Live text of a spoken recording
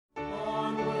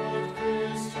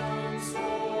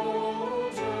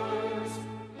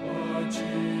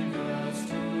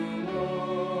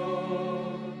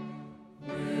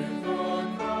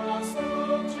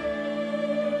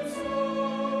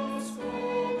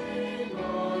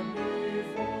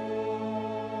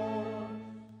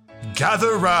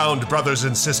Gather round, brothers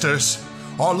and sisters.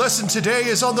 Our lesson today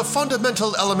is on the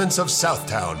fundamental elements of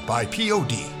Southtown by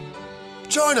P.O.D.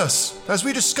 Join us as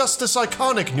we discuss this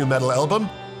iconic nu metal album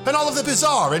and all of the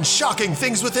bizarre and shocking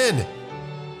things within.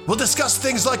 We'll discuss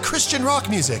things like Christian rock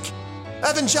music,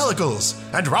 evangelicals,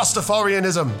 and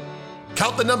Rastafarianism.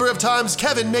 Count the number of times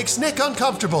Kevin makes Nick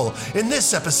uncomfortable in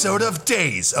this episode of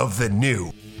Days of the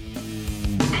New.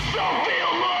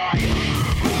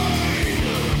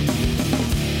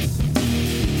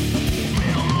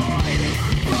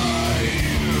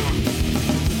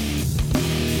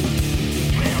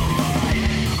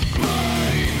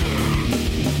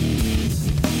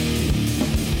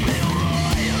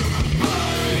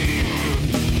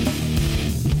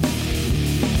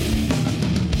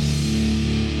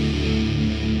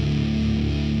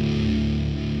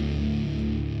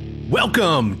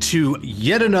 Welcome to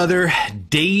yet another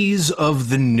Days of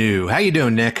the New. How you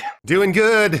doing, Nick? Doing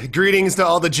good. Greetings to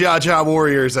all the Jaja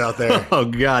warriors out there. Oh,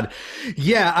 God.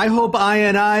 Yeah, I hope I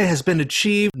has been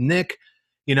achieved. Nick,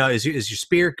 you know, is your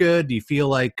spirit good? Do you feel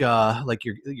like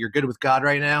you're good with God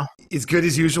right now? As good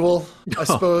as usual, I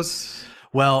suppose.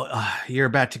 Well, you're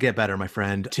about to get better, my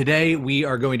friend. Today, we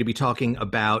are going to be talking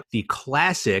about the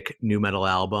classic nu metal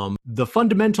album, The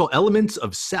Fundamental Elements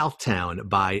of Southtown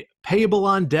by Payable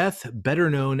on Death, better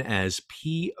known as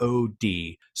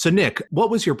P.O.D. So, Nick, what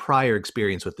was your prior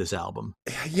experience with this album?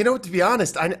 You know, to be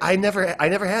honest, I never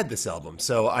had this album,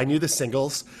 so I knew the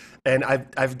singles. And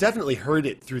I've definitely heard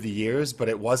it through the years, but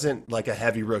it wasn't like a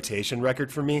heavy rotation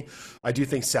record for me. I do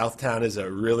think Southtown is a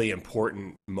really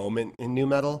important moment in nu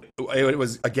metal. It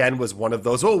was one of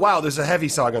those, oh, wow, there's a heavy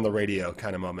song on the radio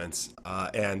kind of moments.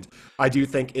 And I do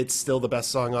think it's still the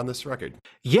best song on this record.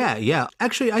 Yeah.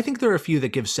 Actually, I think there are a few that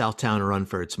give Southtown a run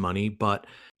for its money, but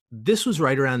this was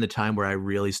right around the time where I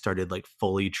really started like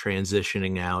fully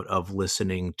transitioning out of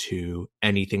listening to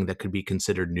anything that could be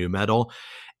considered nu metal.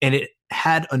 And it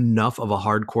had enough of a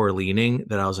hardcore leaning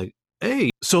that I was like, hey.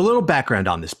 So a little background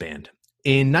on this band.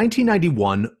 In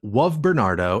 1991, Wuv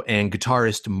Bernardo and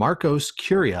guitarist Marcos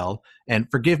Curiel, and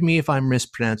forgive me if I'm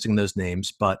mispronouncing those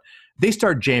names, but they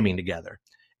started jamming together.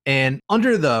 And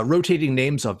under the rotating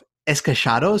names of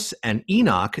Escachados and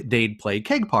Enoch, they'd play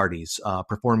keg parties,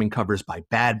 performing covers by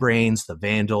Bad Brains, The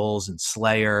Vandals, and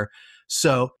Slayer.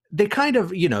 So they kind of,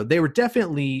 they were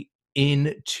definitely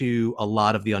into a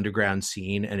lot of the underground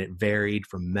scene, and it varied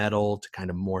from metal to kind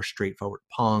of more straightforward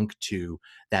punk to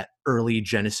that early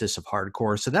genesis of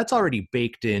hardcore. So that's already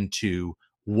baked into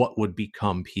what would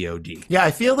become P.O.D. Yeah,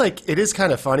 I feel like it is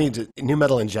kind of funny to nu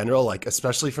metal in general, like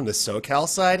especially from the SoCal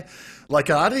side. Like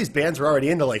a lot of these bands were already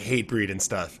into like Hatebreed and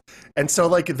stuff. And so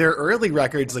like their early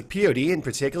records, like P.O.D. in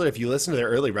particular, if you listen to their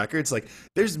early records, like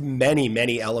there's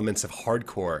many elements of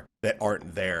hardcore that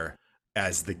aren't there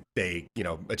as they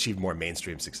achieve more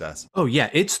mainstream success. Oh yeah,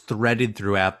 it's threaded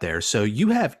throughout there. So you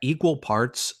have equal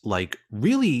parts, like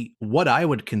really what I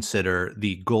would consider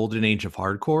the golden age of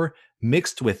hardcore,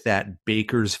 mixed with that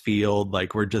Bakersfield,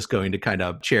 like we're just going to kind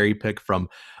of cherry pick from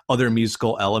other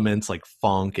musical elements like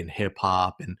funk and hip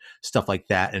hop and stuff like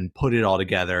that and put it all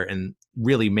together and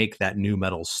really make that nu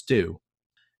metal stew.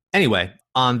 Anyway,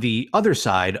 on the other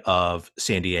side of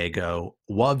San Diego,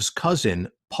 Wuv's cousin,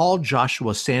 Paul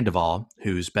Joshua Sandoval,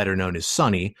 who's better known as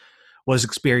Sonny, was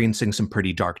experiencing some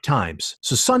pretty dark times.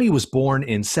 So Sonny was born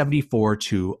in 1974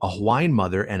 to a Hawaiian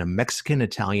mother and a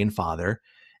Mexican-Italian father,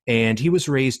 and he was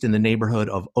raised in the neighborhood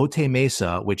of Otay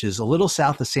Mesa, which is a little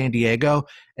south of San Diego.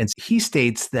 And he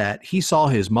states that he saw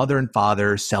his mother and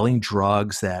father selling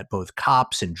drugs, that both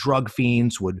cops and drug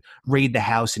fiends would raid the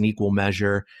house in equal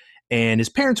measure. And his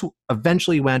parents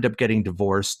eventually wound up getting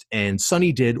divorced, and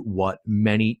Sonny did what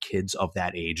many kids of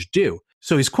that age do.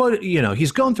 So he's quoted,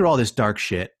 he's going through all this dark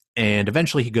shit, and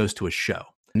eventually he goes to a show.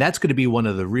 And that's going to be one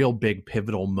of the real big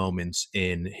pivotal moments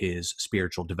in his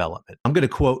spiritual development. I'm going to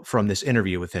quote from this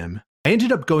interview with him. I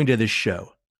ended up going to this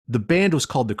show. The band was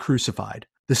called The Crucified.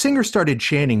 The singer started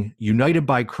chanting, "United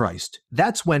by Christ."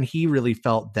 That's when he really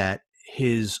felt that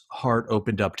his heart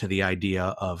opened up to the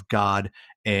idea of God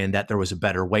and that there was a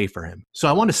better way for him. So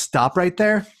I want to stop right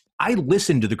there. I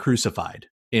listened to The Crucified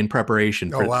in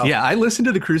preparation for I listened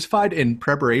to The Crucified in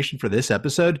preparation for this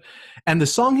episode, and the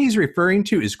song he's referring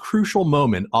to is Crucial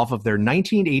Moment off of their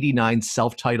 1989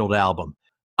 self-titled album.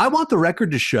 I want the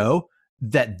record to show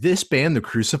that this band, The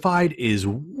Crucified, is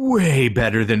way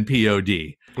better than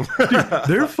P.O.D. Dude,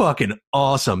 they're fucking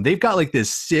awesome. They've got like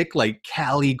this sick, like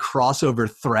Cali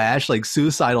crossover thrash, like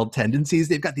Suicidal Tendencies.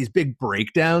 They've got these big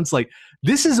breakdowns. Like,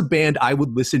 this is a band I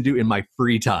would listen to in my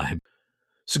free time.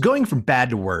 So going from bad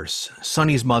to worse,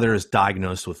 Sonny's mother is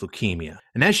diagnosed with leukemia.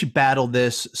 And as she battled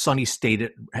this, Sonny stayed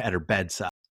at her bedside.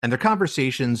 And their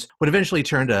conversations would eventually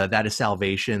turn to That Is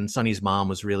Salvation. Sonny's mom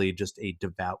was really just a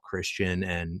devout Christian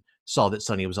and saw that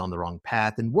Sonny was on the wrong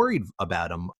path and worried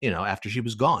about him, after she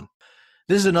was gone.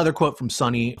 This is another quote from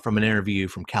Sonny from an interview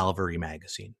from Calvary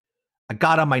magazine. I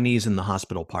got on my knees in the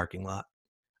hospital parking lot.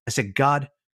 I said, God,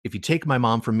 if you take my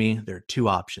mom from me, there are two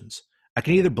options. I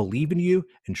can either believe in you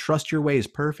and trust your way is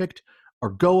perfect, or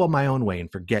go on my own way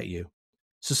and forget you.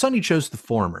 So Sonny chose the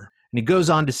former. And he goes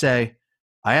on to say,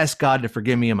 I ask God to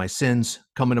forgive me of my sins,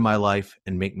 come into my life,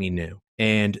 and make me new.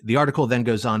 And the article then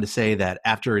goes on to say that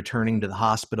after returning to the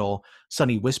hospital,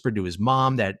 Sonny whispered to his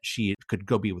mom that she could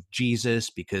go be with Jesus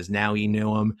because now he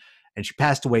knew him, and she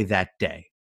passed away that day.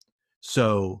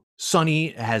 So Sonny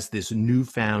has this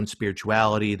newfound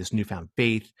spirituality, this newfound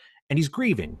faith, and he's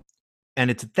grieving. And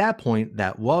it's at that point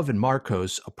that Love and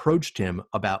Marcos approached him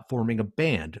about forming a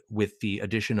band with the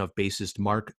addition of bassist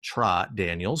Mark Trott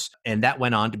Daniels, and that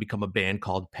went on to become a band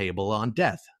called Payable on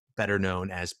Death, better known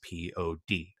as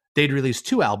P.O.D. They'd released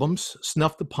 2 albums,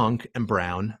 Snuff the Punk and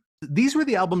Brown. These were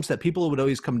the albums that people would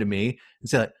always come to me and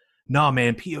say, nah,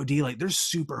 man, P.O.D., they're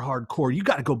super hardcore. You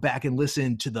got to go back and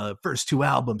listen to the first 2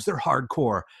 albums. They're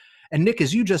hardcore. And Nick,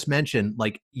 as you just mentioned,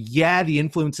 the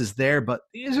influence is there, but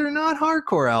these are not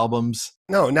hardcore albums.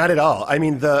 No, not at all. I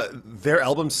mean, their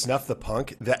album Snuff the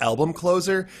Punk, the album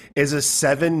closer, is a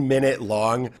 7-minute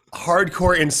long,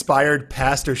 hardcore-inspired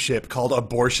pastorship called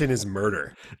Abortion is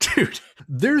Murder. Dude,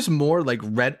 there's more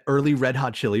early Red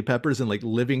Hot Chili Peppers and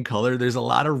Living Color. There's a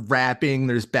lot of rapping.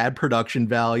 There's bad production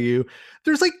value.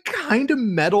 There's kind of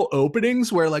metal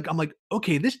openings where I'm like,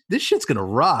 okay, this shit's gonna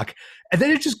rock. And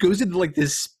then it just goes into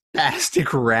this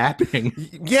spastic rapping.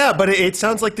 Yeah, but it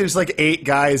sounds like there's 8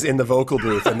 guys in the vocal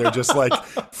booth and they're just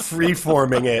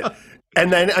free-forming it.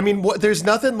 And then, there's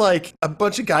nothing like a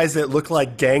bunch of guys that look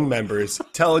like gang members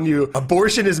telling you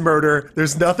abortion is murder.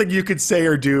 There's nothing you could say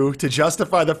or do to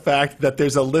justify the fact that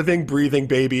there's a living, breathing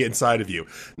baby inside of you.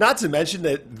 Not to mention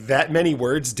that many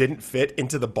words didn't fit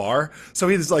into the bar. So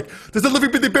he's like, there's a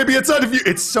living, breathing baby inside of you.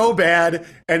 It's so bad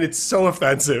and it's so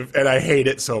offensive and I hate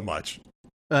it so much.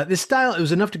 This style, it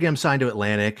was enough to get them signed to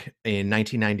Atlantic in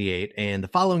 1998, and the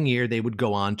following year they would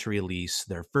go on to release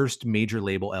their first major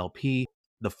label LP,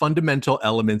 The Fundamental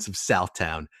Elements of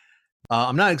Southtown.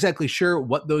 I'm not exactly sure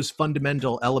what those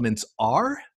fundamental elements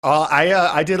are.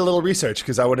 I did a little research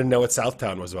because I wanted to know what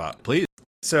Southtown was about. Please.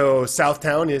 So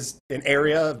Southtown is an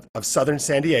area of southern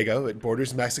San Diego. It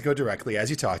borders Mexico directly, as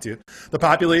you talked to. The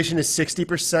population is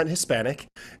 60% Hispanic.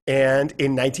 And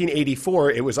in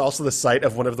 1984, it was also the site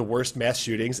of one of the worst mass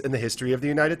shootings in the history of the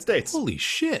United States. Holy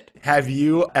shit. Have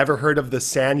you ever heard of the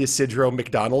San Ysidro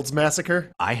McDonald's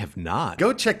massacre? I have not.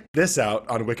 Go check this out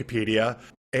on Wikipedia.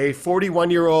 A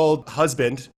 41-year-old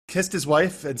husband kissed his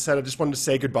wife and said, I just wanted to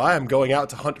say goodbye. I'm going out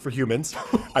to hunt for humans.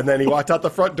 And then he walked out the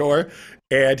front door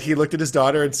and he looked at his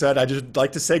daughter and said, I just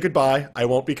like to say goodbye. I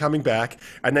won't be coming back.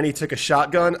 And then he took a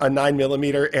shotgun, a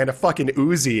 9mm, and a fucking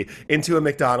Uzi into a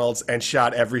McDonald's and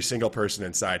shot every single person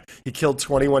inside. He killed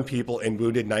 21 people and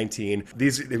wounded 19.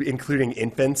 These including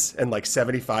infants and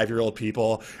 75-year-old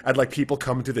people. And people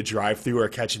coming through the drive-thru or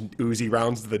catching Uzi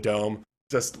rounds to the dome.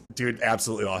 Just, dude,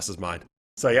 absolutely lost his mind.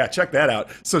 So yeah, check that out.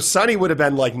 So Sonny would have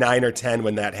been 9 or 10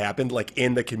 when that happened,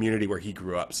 in the community where he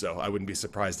grew up. So I wouldn't be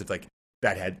surprised if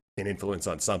that had an influence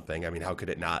on something. I mean, how could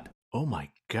it not? Oh my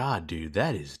God, dude,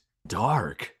 that is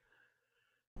dark.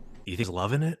 You think he's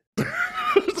loving it?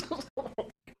 Oh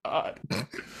God.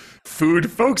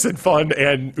 Food, folks, and fun,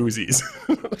 and Uzis.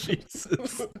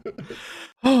 Jesus.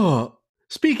 Oh,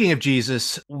 speaking of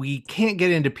Jesus, we can't get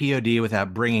into POD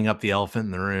without bringing up the elephant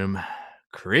in the room.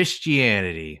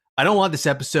 Christianity. I don't want this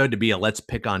episode to be a let's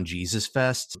pick on Jesus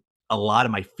fest. A lot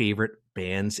of my favorite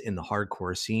bands in the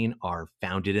hardcore scene are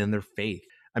founded in their faith.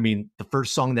 I mean, the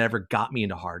first song that ever got me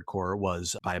into hardcore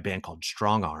was by a band called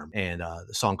Strong Arm, and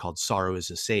the song called Sorrow is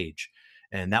a Sage.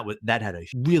 And that had a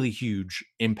really huge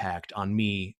impact on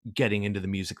me getting into the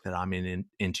music that I'm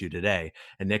into today.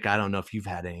 And Nick, I don't know if you've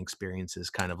had any experiences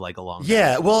kind of along.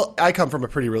 Yeah, well, I come from a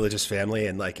pretty religious family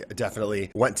and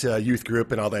definitely went to a youth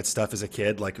group and all that stuff as a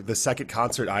kid. The second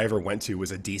concert I ever went to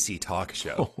was a DC Talk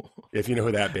Show. If you know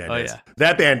who that band is. Yeah.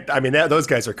 That band, I mean, those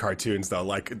guys are cartoons though.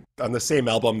 On the same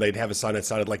album, they'd have a song that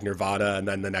sounded like Nirvana, and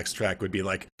then the next track would be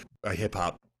a hip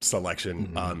hop selection.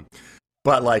 Mm-hmm.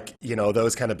 But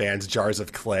those kind of bands, Jars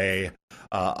of Clay,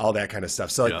 all that kind of stuff.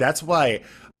 So that's why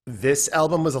this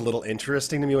album was a little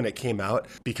interesting to me when it came out,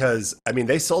 because I mean,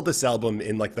 they sold this album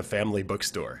in the family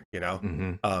bookstore,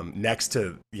 next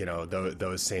to,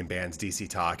 those same bands, DC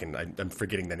Talk. And I'm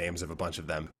forgetting the names of a bunch of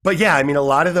them. But yeah, I mean, a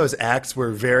lot of those acts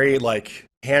were very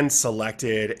hand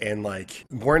selected and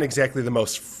weren't exactly the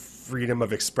most freedom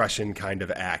of expression kind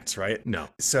of acts, right? No.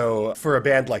 So for a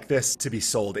band like this to be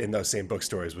sold in those same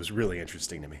bookstores was really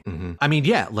interesting to me. Mm-hmm. I mean,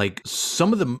 yeah, like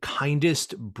some of the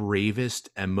kindest, bravest,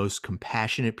 and most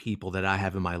compassionate people that I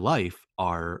have in my life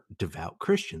are devout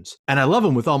Christians. And I love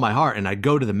them with all my heart, and I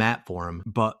go to the mat for them,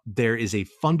 but there is a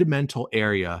fundamental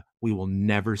area we will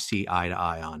never see eye to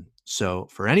eye on. So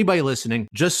for anybody listening,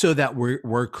 just so that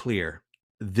we're clear,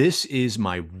 this is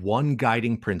my one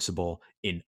guiding principle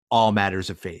in all matters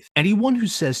of faith. Anyone who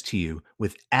says to you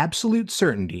with absolute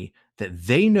certainty that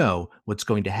they know what's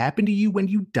going to happen to you when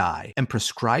you die and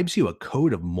prescribes you a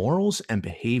code of morals and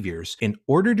behaviors in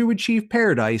order to achieve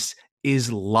paradise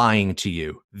is lying to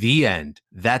you. The end.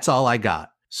 That's all I got.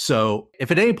 So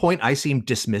if at any point I seem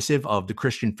dismissive of the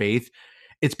Christian faith,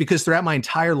 it's because throughout my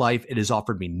entire life, it has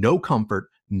offered me no comfort,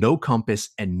 no compass,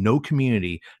 and no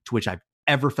community to which I've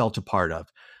ever felt a part of.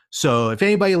 So if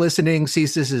anybody listening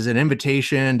sees this as an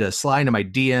invitation to slide into my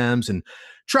DMs and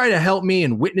try to help me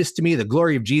and witness to me the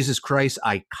glory of Jesus Christ,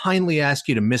 I kindly ask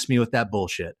you to miss me with that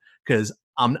bullshit, because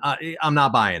I'm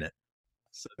not buying it.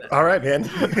 So all right, man.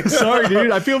 Sorry,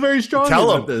 dude. I feel very strongly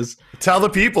about this. Tell the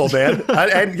people, man.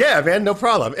 And yeah, man, no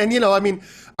problem. And, I mean,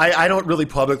 I don't really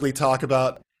publicly talk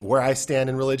about where I stand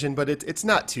in religion, but it's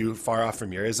not too far off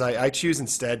from yours. I choose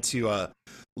instead to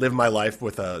live my life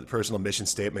with a personal mission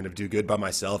statement of do good by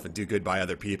myself and do good by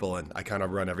other people. And I kind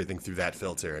of run everything through that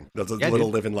filter. And there's a little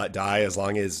live and let die, as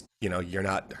long as, you're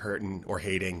not hurting or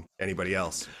hating anybody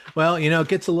else. Well, it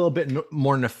gets a little bit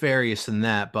more nefarious than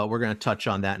that, but we're going to touch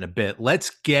on that in a bit.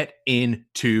 Let's get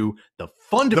into the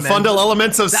fundamental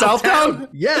elements of Southtown.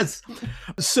 Yes.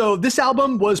 So this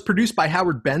album was produced by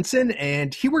Howard Benson,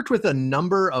 and he worked with a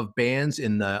number of bands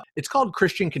it's called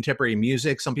Christian Contemporary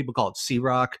Music. Some people call it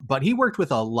C-Rock, but he worked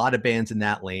with a lot of bands in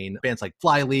that lane. Bands like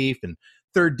Flyleaf and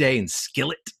Third Day and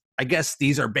Skillet. I guess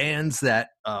these are bands that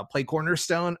play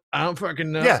Cornerstone. I don't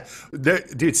fucking know. Yeah.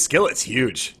 Dude, Skillet's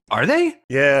huge. Are they?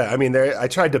 Yeah. I mean, I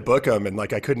tried to book them and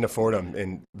I couldn't afford them.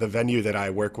 And the venue that I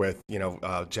work with,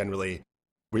 generally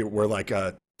we're like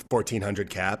a 1,400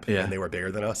 cap, and they were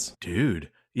bigger than us. Dude.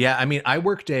 Yeah. I mean, I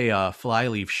worked a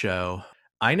Flyleaf show.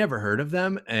 I never heard of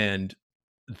them. And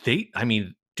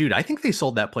dude, I think they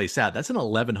sold that place out. That's an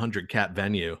 1,100 cap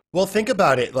venue. Well, think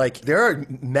about it. Like, there are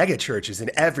mega churches in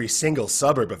every single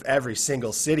suburb of every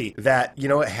single city that,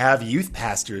 have youth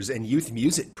pastors and youth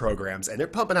music programs, and they're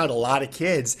pumping out a lot of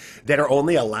kids that are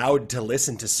only allowed to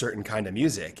listen to certain kind of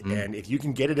music. Mm. And if you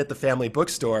can get it at the family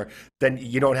bookstore, then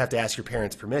you don't have to ask your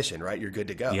parents' permission, right? You're good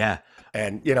to go. Yeah.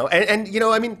 And,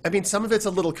 I mean, some of it's a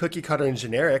little cookie cutter and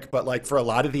generic, but like for a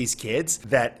lot of these kids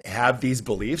that have these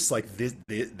beliefs, like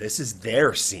this is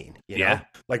their scene, you know?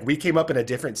 Like we came up in a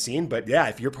different scene, but yeah,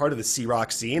 if you're part of the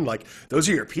C-Rock scene, like those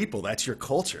are your people, that's your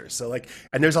culture. So like,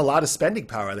 and there's a lot of spending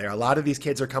power there. A lot of these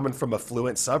kids are coming from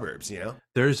affluent suburbs,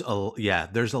 There's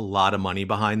a lot of money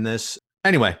behind this.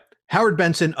 Anyway, Howard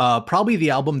Benson, probably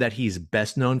the album that he's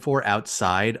best known for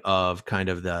outside of kind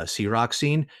of the C-Rock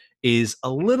scene is a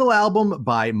little album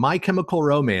by My Chemical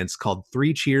Romance called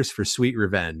 3 Cheers for Sweet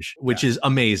Revenge, which is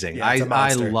amazing. Yeah,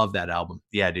 I love that album.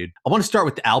 Yeah, dude. I want to start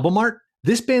with the album art.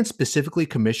 This band specifically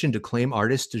commissioned acclaimed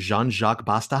artist Jean-Jacques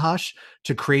Bastahache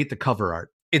to create the cover art.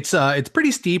 It's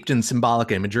pretty steeped in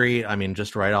symbolic imagery. I mean,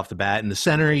 just right off the bat, in the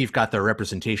center, you've got the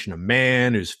representation of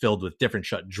man who's filled with different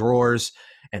shut drawers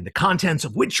and the contents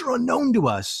of which are unknown to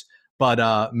us.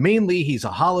 But mainly, he's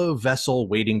a hollow vessel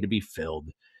waiting to be filled.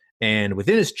 And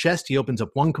within his chest, he opens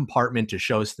up one compartment to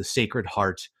show us the sacred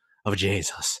heart of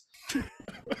Jesus.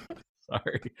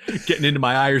 Sorry, getting into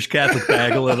my Irish Catholic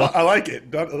bag a little. I like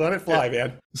it. Let it fly,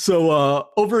 man. So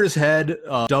over his head,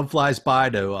 Dove flies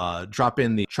by to drop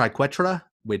in the triquetra,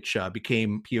 which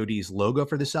became POD's logo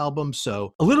for this album.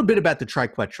 So a little bit about the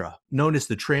triquetra, known as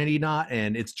the Trinity knot,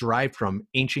 and it's derived from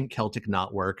ancient Celtic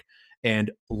knotwork. And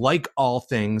like all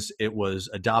things, it was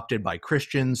adopted by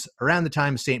Christians around the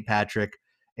time of St. Patrick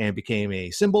and became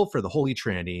a symbol for the Holy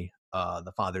Trinity,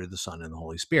 the Father, the Son, and the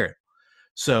Holy Spirit.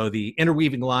 So the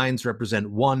interweaving lines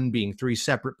represent one being 3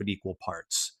 separate but equal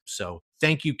parts. So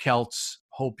thank you, Celts.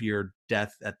 Hope your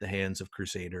death at the hands of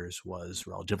Crusaders was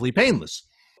relatively painless.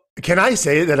 Can I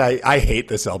say that I hate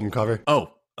this album cover?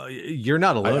 Oh, you're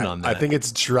not alone on that. I think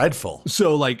it's dreadful.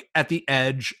 So like at the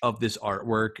edge of this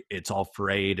artwork, it's all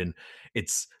frayed and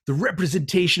it's the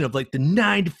representation of like the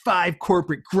 9-to-5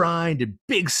 corporate grind and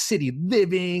big city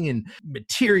living and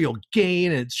material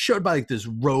gain. And it's showed by like this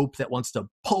rope that wants to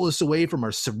pull us away from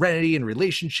our serenity and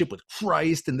relationship with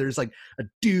Christ. And there's like a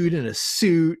dude in a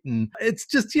suit. And it's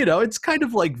just, it's kind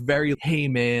of like very, hey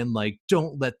man, like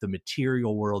don't let the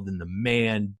material world and the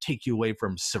man take you away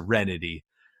from serenity.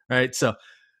 All right. So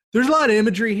There's a lot of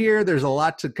imagery here. There's a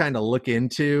lot to kind of look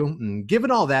into. And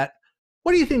given all that,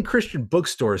 what do you think Christian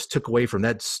bookstores took away from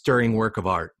that stirring work of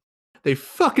art? They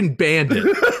fucking banned it.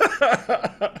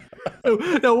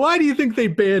 Now, why do you think they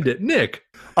banned it, Nick?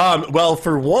 Well,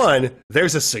 for one,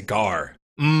 there's a cigar.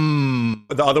 The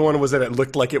other one was that it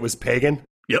looked like it was pagan.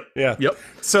 Yep. Yeah. Yep.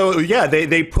 So yeah,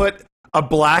 they put a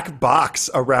black box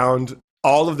around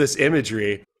all of this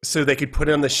imagery so they could put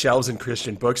it on the shelves in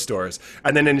Christian bookstores,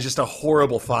 and then in just a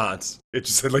horrible font, it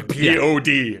just said like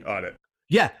POD on it.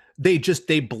 Yeah, they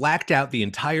blacked out the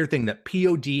entire thing that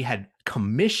POD had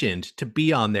commissioned to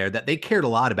be on there that they cared a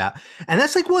lot about. And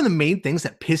that's like one of the main things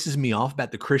that pisses me off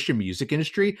about the Christian music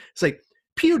industry. It's like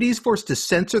POD is forced to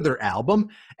censor their album,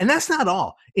 and that's not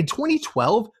all. In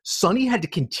 2012, Sonny had to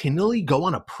continually go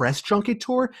on a press junket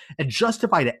tour and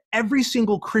justify to every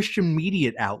single Christian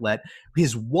media outlet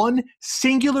his one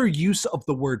singular use of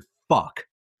the word fuck.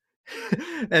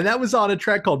 And that was on a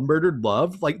track called Murdered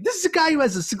Love. Like, this is a guy who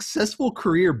has a successful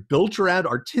career built around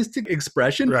artistic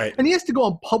expression, right? And he has to go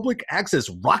on public access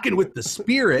rocking with the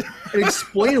spirit and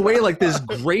explain away like this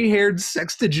gray-haired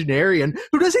sextagenarian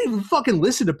who doesn't even fucking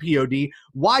listen to POD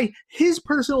why his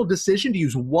personal decision to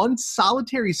use one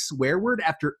solitary swear word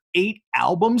after 8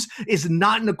 albums is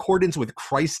not in accordance with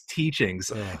Christ's teachings.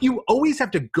 You always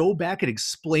have to go back and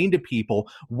explain to people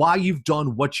why you've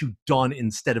done what you've done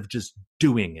instead of just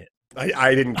doing it.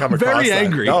 I didn't come across very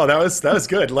angry. No, that was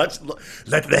good. Let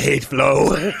the hate flow.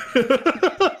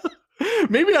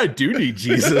 Maybe I do need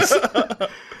Jesus.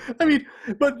 I mean,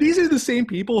 but these are the same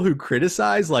people who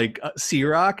criticize like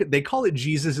C-Rock. They call it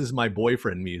 "Jesus is my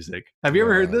boyfriend" music. Have you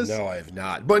ever heard this? No, I have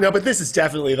not. But this is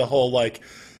definitely the whole like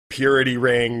purity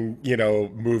ring,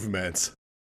 movement.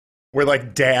 Where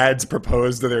like dads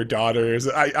propose to their daughters.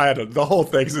 I don't know. The whole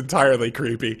thing's entirely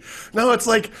creepy. No, it's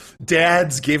like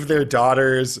dads give their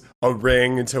daughters a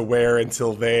ring to wear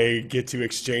until they get to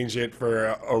exchange it for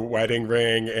a wedding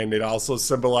ring, and it also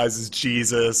symbolizes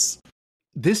Jesus.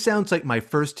 This sounds like my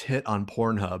first hit on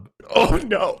Pornhub. Oh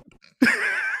no.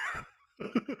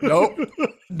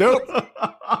 Nope.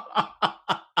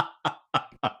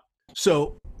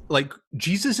 So, like,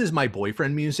 Jesus is my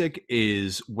boyfriend music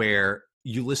is where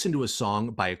you listen to a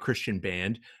song by a Christian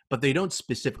band, but they don't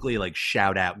specifically like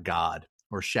shout out God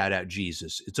or shout out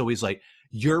Jesus. It's always like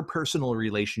your personal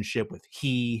relationship with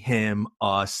he, him,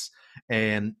 us,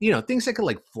 and things that could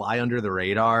like fly under the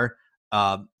radar.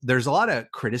 There's a lot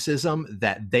of criticism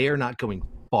that they are not going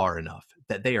far enough,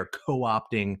 that they are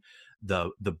co-opting the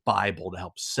Bible to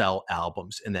help sell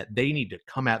albums, and that they need to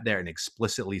come out there and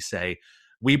explicitly say,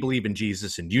 we believe in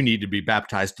Jesus, and you need to be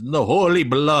baptized in the holy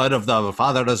blood of the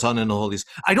Father, the Son, and the Holy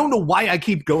Spirit. I don't know why I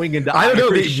keep going into I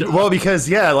don't know. Well, because,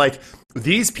 like,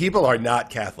 these people are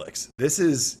not Catholics. This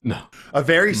is a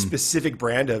very specific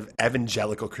brand of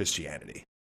evangelical Christianity.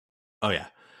 Oh, yeah.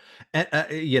 And,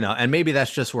 and maybe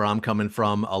that's just where I'm coming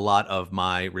from. A lot of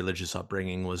my religious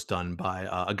upbringing was done by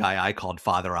a guy I called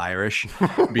Father Irish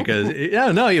because,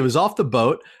 he was off the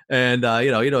boat. And,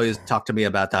 he'd always talk to me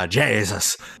about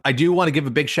Jesus. I do want to give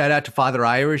a big shout out to Father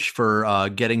Irish for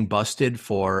getting busted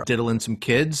for diddling some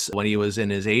kids when he was in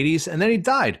his 80s. And then he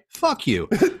died. Fuck you.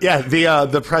 Yeah,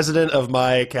 the president of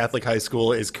my Catholic high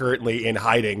school is currently in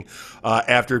hiding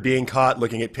after being caught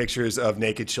looking at pictures of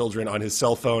naked children on his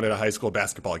cell phone at a high school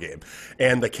basketball game.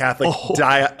 And the Catholic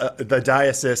the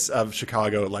Diocese of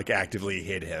Chicago actively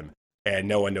hid him, and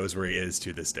no one knows where he is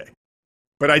to this day.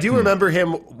 But I do remember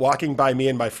him walking by me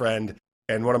and my friend,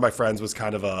 and one of my friends was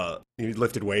he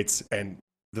lifted weights, and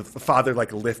the father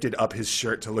lifted up his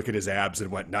shirt to look at his abs and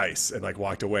went nice and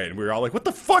walked away, and we were all like, what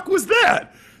the fuck was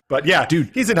that? But yeah, dude,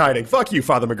 he's in hiding. Fuck you,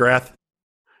 Father McGrath.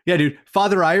 Yeah, dude.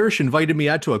 Father Irish invited me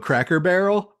out to a Cracker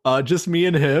Barrel, just me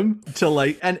and him, to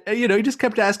and he just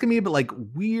kept asking me about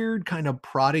weird kind of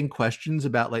prodding questions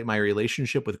about my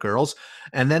relationship with girls.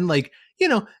 And then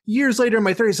years later in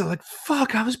my 30s, I'm like,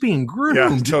 fuck, I was being groomed.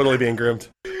 Yeah, totally being groomed.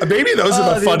 Maybe those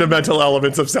are the fundamental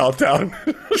elements of Southtown.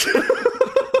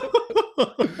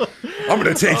 I'm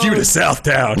going to take you to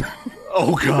Southtown.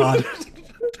 Oh, God.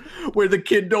 Where the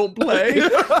kid don't play.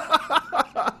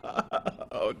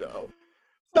 Oh, no.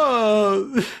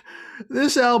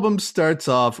 This album starts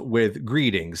off with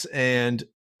greetings, and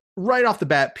right off the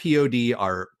bat, POD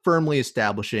are firmly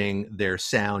establishing their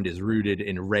sound is rooted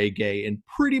in reggae in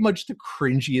pretty much the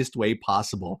cringiest way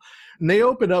possible. And they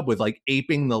open up with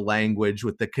aping the language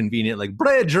with the convenient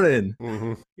brethren.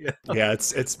 Mm-hmm. Yeah,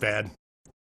 it's bad.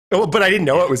 Oh, but I didn't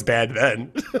know it was bad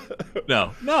then.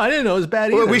 No, I didn't know it was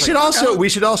bad either. Well, we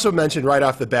should also mention right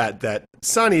off the bat that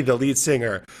Sonny, the lead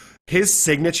singer, his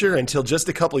signature until just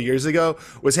a couple years ago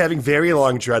was having very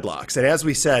long dreadlocks. And as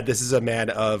we said, this is a man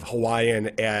of Hawaiian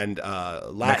and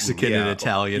Latin. Mexican and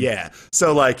Italian. Yeah.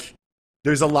 So like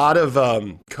there's a lot of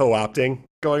co-opting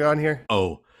going on here.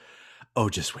 Oh,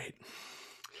 just wait.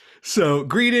 So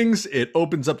Greetings, it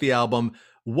opens up the album.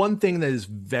 One thing that is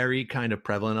very kind of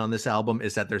prevalent on this album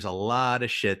is that there's a lot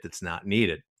of shit that's not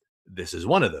needed. This is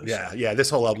one of those. Yeah. This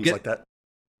whole album's like that.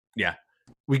 Yeah.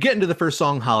 We get into the first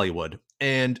song, Hollywood.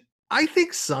 And I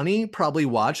think Sonny probably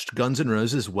watched Guns N'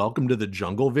 Roses' Welcome to the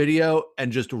Jungle video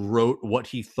and just wrote what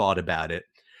he thought about it.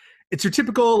 It's your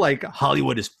typical, like,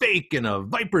 Hollywood is fake and a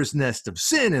viper's nest of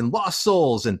sin and lost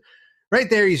souls. And right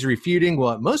there, he's refuting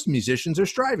what most musicians are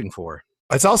striving for.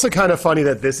 It's also kind of funny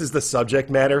that this is the subject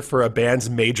matter for a band's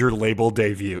major label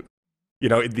debut. You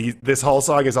know, this whole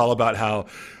song is all about how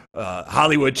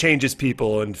Hollywood changes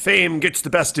people and fame gets the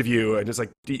best of you. And it's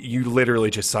like, you literally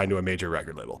just signed to a major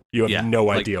record label. You have no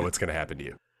idea what's going to happen to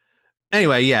you.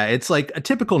 Anyway, yeah, it's like a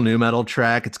typical nu metal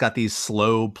track. It's got these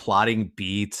slow plodding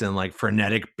beats and like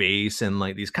frenetic bass and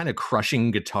like these kind of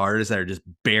crushing guitars that are just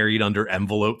buried under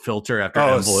envelope filter after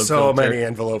envelope filter. So many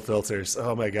envelope filters.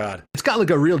 Oh my God. It's got like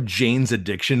a real Jane's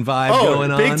Addiction vibe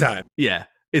going on. Big time. Yeah,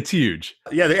 it's huge.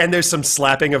 Yeah, and there's some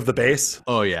slapping of the bass.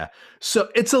 Oh yeah. So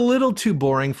it's a little too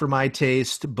boring for my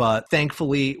taste, but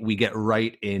thankfully we get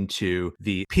right into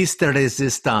the piece de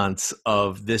resistance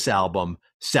of this album,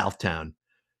 Southtown.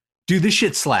 Dude, this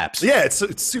shit slaps. Yeah,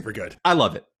 it's super good. I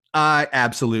love it. I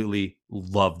absolutely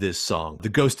love this song. The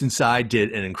Ghost Inside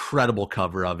did an incredible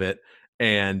cover of it.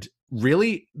 And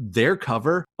really, their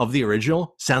cover of the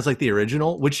original sounds like the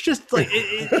original, which just like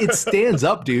it stands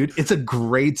up, dude. It's a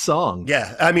great song.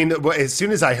 Yeah. I mean, as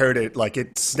soon as I heard it, like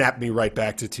it snapped me right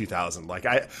back to 2000. Like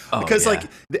like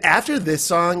after this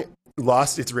song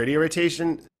lost its radio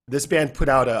rotation, this band put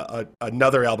out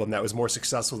another album that was more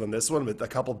successful than this one with a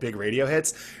couple big radio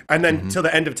hits. And then till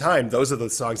the end of time, those are the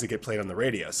songs that get played on the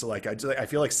radio. So like, I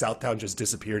feel like Southtown just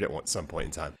disappeared at some point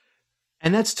in time.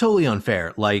 And that's totally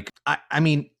unfair. Like, I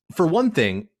mean, for one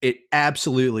thing, it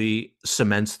absolutely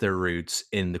cements their roots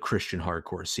in the Christian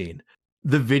hardcore scene.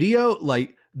 The video,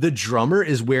 like, the drummer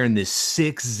is wearing this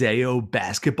sick Zayo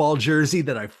basketball jersey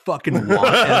that I fucking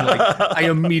want. And like, I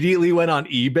immediately went on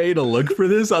eBay to look for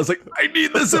this. I was like, I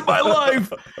need this in my life.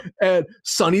 And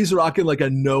Sonny's rocking like a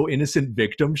No Innocent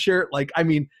Victim shirt. Like, I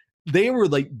mean, they were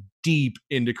like deep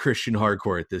into Christian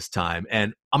hardcore at this time.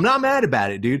 And I'm not mad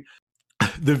about it, dude.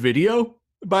 The video,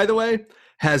 by the way,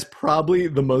 has probably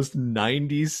the most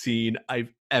 90s scene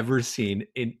I've ever seen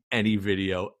in any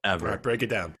video ever. All right, break it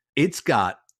down. It's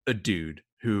got a dude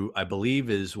who I believe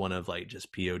is one of like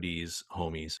just POD's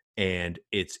homies. And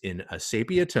it's in a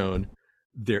sepia tone.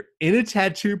 They're in a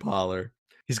tattoo parlor.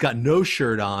 He's got no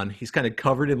shirt on. He's kind of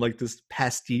covered in like this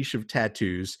pastiche of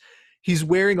tattoos. He's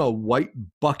wearing a white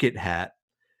bucket hat.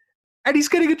 And he's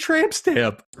getting a tramp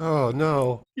stamp. Oh,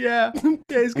 no. Yeah.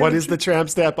 What is the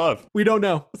tramp stamp of? We don't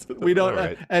know. We don't know.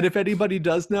 Right. And if anybody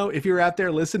does know, if you're out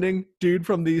there listening, dude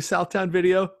from the Southtown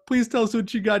video, please tell us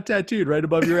what you got tattooed right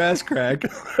above your ass crack.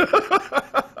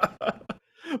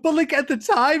 But like at the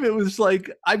time, it was like,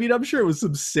 I mean, I'm sure it was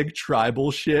some sick tribal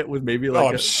shit with maybe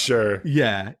like I'm sure.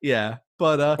 Yeah.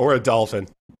 But or a dolphin.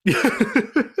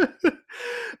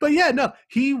 But yeah, no,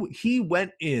 he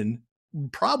went in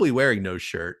probably wearing no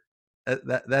shirt.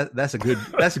 That's a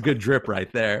good drip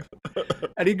right there.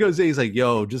 And he goes in, he's like,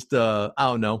 yo, just I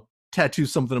don't know, tattoo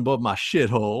something above my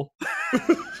shithole.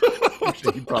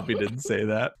 Actually, he probably didn't say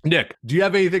that. Nick, do you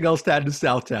have anything else to add to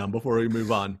Southtown before we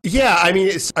move on? Yeah, I mean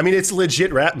it's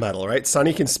legit rap metal, right?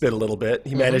 Sonny can spit a little bit.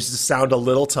 He managed to sound a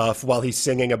little tough while he's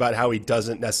singing about how he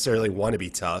doesn't necessarily want to be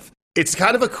tough. It's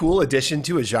kind of a cool addition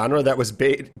to a genre that was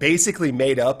basically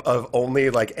made up of only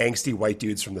like angsty white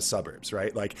dudes from the suburbs,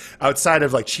 right? Like outside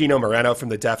of like Chino Moreno from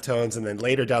the Deftones, and then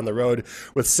later down the road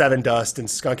with Seven Dust and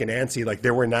Skunk and Nancy, like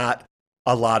there were not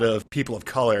a lot of people of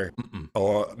color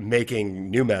or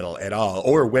making nu metal at all,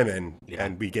 or women. Yeah.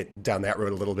 And we get down that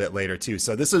road a little bit later too.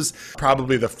 So this is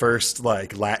probably the first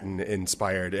like Latin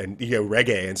inspired and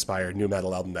reggae inspired nu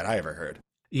metal album that I ever heard.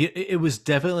 It was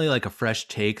definitely like a fresh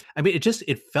take. I mean,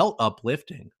 it felt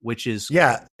uplifting, which is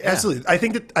absolutely. I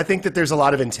think that there's a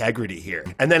lot of integrity here.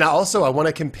 And then I want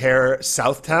to compare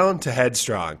Southtown to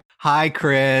Headstrong. Hi,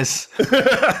 Chris.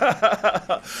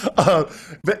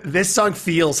 This song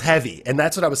feels heavy, and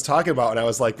that's what I was talking about. And I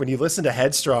was like, when you listen to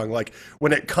Headstrong, like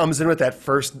when it comes in with that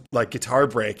first like guitar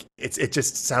break, it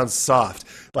just sounds soft.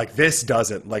 Like this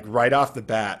doesn't. Like right off the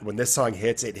bat, when this song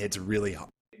hits, it hits really hard.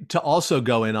 To also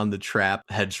go in on the trap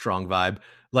Headstrong vibe,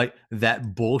 like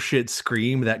that bullshit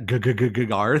scream that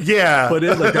Garth Yeah. put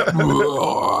in, like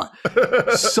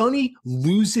that. Sonny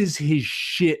loses his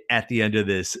shit at the end of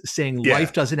this, saying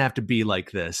life doesn't have to be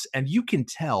like this. And you can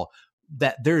tell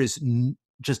that there is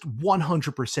just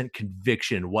 100%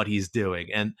 conviction what he's doing.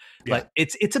 And like,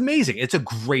 it's amazing. It's a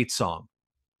great song.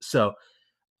 So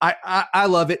I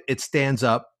love it. It stands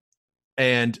up.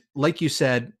 And like you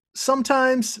said,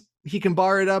 sometimes he can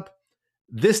bar it up.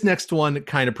 This next one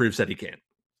kind of proves that he can.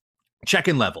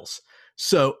 Checking levels.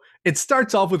 So it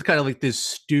starts off with kind of like this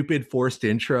stupid forced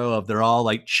intro of they're all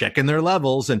like checking their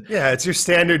levels. And it's your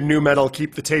standard new metal,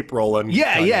 keep the tape rolling.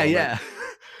 Yeah.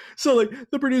 So like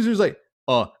the producer's like,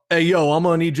 hey, yo, I'm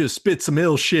gonna need you to spit some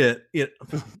ill shit. He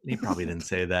probably didn't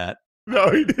say that.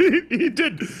 No, he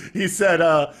did. He said,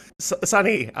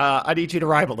 Sonny, I need you to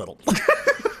rhyme a little.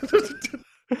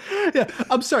 Yeah,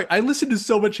 I'm sorry. I listen to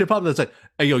so much hip hop that's like,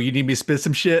 hey, yo, you need me to spit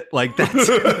some shit? Like, that's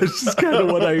just kind of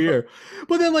what I hear.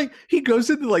 But then, like, he goes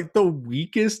into, like, the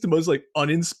weakest, most, like,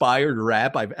 uninspired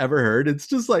rap I've ever heard. It's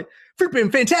just like,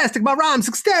 freaking fantastic. My rhyme's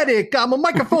ecstatic. I'm a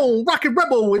microphone rocket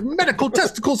rebel with medical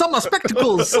testicles on my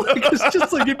spectacles. Like, it's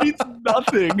just like, it means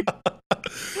nothing.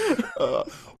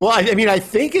 Well, I mean, I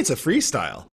think it's a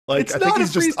freestyle. Like, it's not a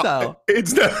freestyle.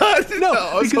 It's not. No,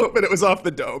 I was hoping it was off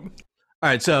the dome. All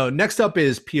right, so next up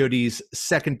is POD's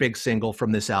second big single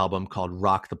from this album called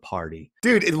Rock the Party.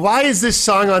 Dude, why is this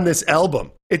song on this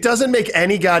album? It doesn't make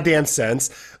any goddamn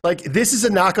sense. Like, this is a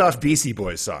knockoff Beastie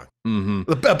Boys song.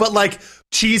 Mm-hmm. But like,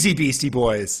 cheesy Beastie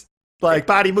Boys. Like,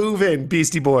 body moving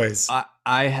Beastie Boys.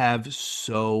 I have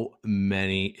so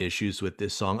many issues with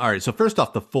this song. All right, so first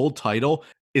off, the full title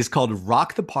is called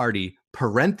Rock the Party,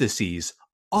 parentheses,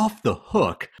 Off the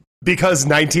Hook. Because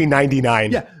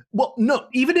 1999. Yeah. Well, no,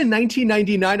 even in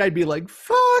 1999, I'd be like,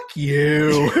 fuck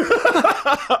you.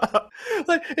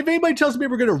 Like, if anybody tells me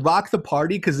we're going to rock the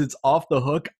party because it's off the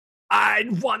hook,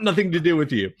 I'd want nothing to do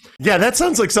with you. Yeah, that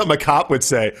sounds like something a cop would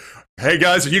say. Hey,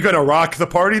 guys, are you going to rock the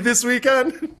party this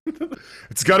weekend?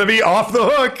 It's going to be off the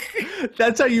hook.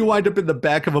 That's how you wind up in the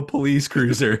back of a police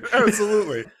cruiser.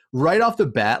 Absolutely. Right off the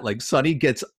bat, like, Sonny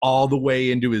gets all the way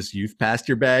into his youth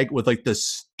pastor bag with like the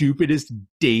stupidest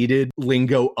dated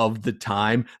lingo of the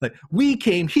time. Like, we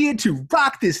came here to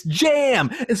rock this jam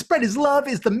and spread his love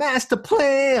is the master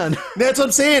plan. That's what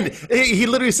I'm saying. He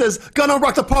literally says, gonna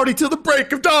rock the party till the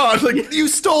break of dawn. Like, you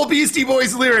stole Beastie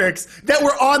Boys lyrics that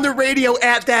were on the radio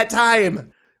at that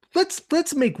time.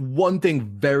 Let's make one thing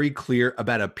very clear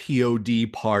about a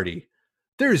POD party.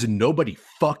 There is nobody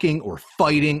fucking or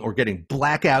fighting or getting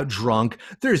blackout drunk.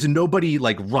 There is nobody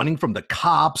like running from the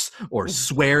cops or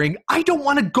swearing. I don't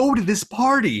want to go to this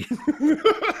party.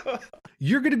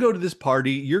 You're going to go to this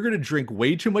party. You're going to drink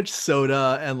way too much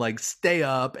soda and like stay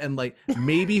up and like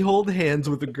maybe hold hands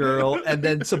with a girl. And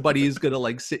then somebody is going to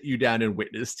like sit you down and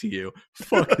witness to you.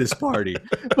 Fuck this party.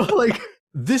 But like,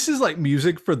 this is like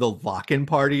music for the lock-in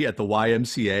party at the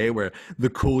YMCA where the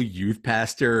cool youth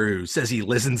pastor who says he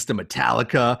listens to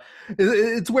Metallica,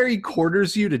 it's where he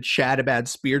corners you to chat about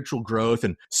spiritual growth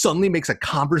and suddenly makes a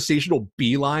conversational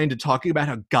beeline to talking about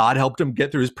how God helped him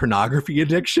get through his pornography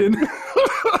addiction.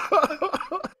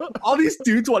 All these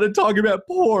dudes want to talk about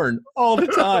porn all the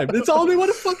time. That's all they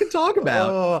want to fucking talk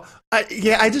about.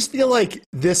 I just feel like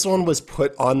this one was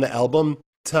put on the album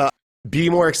to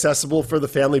be more accessible for the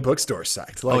family bookstore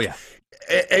sect. Like, oh yeah.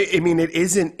 I mean,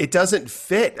 it doesn't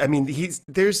fit. I mean,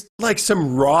 there's like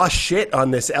some raw shit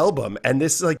on this album, and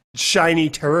this like shiny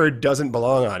turd doesn't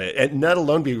belong on it, and let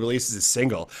alone be released as a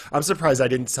single. I'm surprised I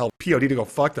didn't tell POD to go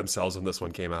fuck themselves when this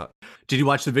one came out. Did you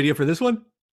watch the video for this one?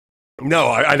 No,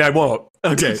 I won't.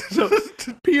 Okay, so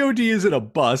POD is in a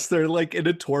bus. They're like in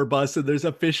a tour bus, and there's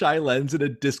a fisheye lens and a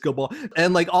disco ball,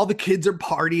 and like all the kids are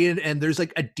partying, and there's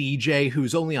like a DJ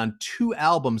who's only on 2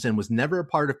 albums and was never a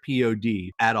part of POD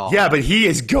at all. Yeah, but he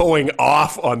is going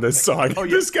off on this song. Oh,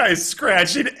 yeah. This guy is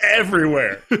scratching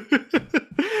everywhere.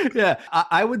 Yeah,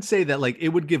 I would say that like it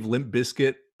would give Limp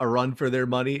Bizkit a run for their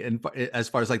money, and as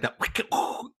far as like that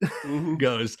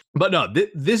goes. But no,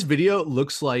 this video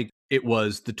looks like it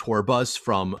was the tour bus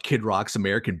from Kid Rock's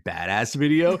American Badass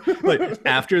video. Like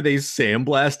after they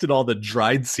sandblasted all the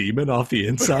dried semen off the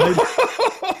inside.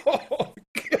 Oh,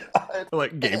 God.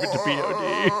 Like gave it to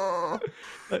POD.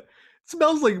 It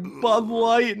smells like Bud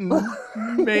Light and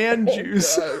man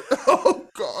juice. Oh,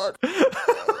 God.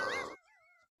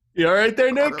 You all right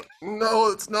there, Nick?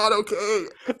 No, it's not okay.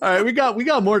 All right, we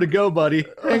got more to go, buddy.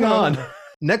 Hang on.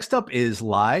 Next up is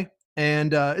Lie,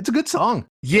 and it's a good song.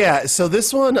 Yeah, so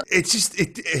this one,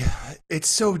 it's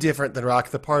so different than Rock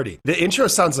the Party. The intro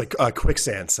sounds like a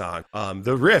Quicksand song.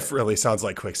 The riff really sounds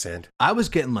like Quicksand. I was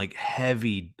getting like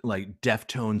heavy, like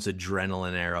Deftones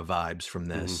Adrenaline era vibes from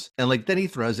this. And like then he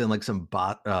throws in like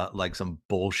some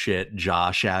bullshit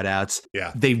Ja shout outs.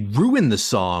 Yeah. They ruin the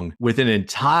song with an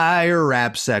entire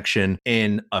rap section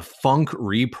in a funk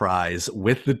reprise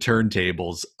with the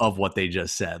turntables of what they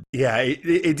just said. Yeah,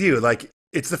 it do. Like,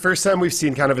 it's the first time we've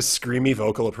seen kind of a screamy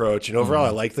vocal approach, and overall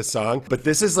I like the song, but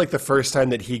this is like the first time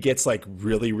that he gets like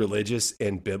really religious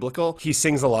and biblical. He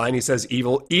sings a line, he says,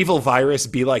 evil virus,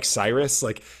 be like Cyrus.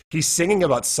 Like, he's singing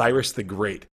about Cyrus the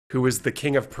Great, who was the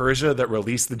king of Persia that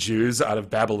released the Jews out of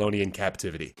Babylonian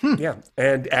captivity. Yeah,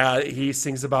 and he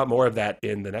sings about more of that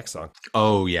in the next song.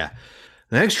 Oh, yeah.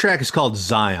 The next track is called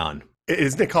Zion.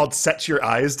 Isn't it called Set Your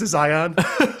Eyes to Zion?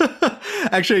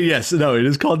 Actually, yes. No, it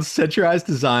is called Set Your Eyes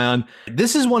to Zion.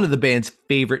 This is one of the band's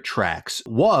favorite tracks.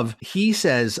 Wuv, he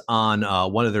says on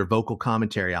one of their vocal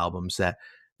commentary albums that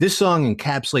this song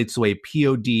encapsulates the way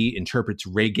POD interprets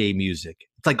reggae music.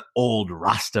 It's like old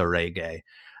Rasta reggae.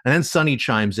 And then Sonny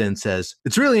chimes in and says,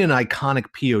 it's really an iconic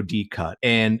POD cut.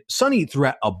 And Sonny,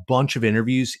 throughout a bunch of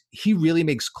interviews, he really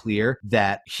makes clear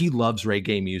that he loves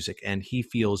reggae music and he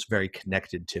feels very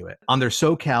connected to it. On their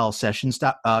SoCal Sessions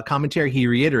commentary, he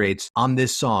reiterates on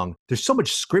this song, there's so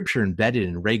much scripture embedded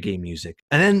in reggae music.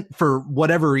 And then for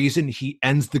whatever reason, he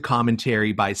ends the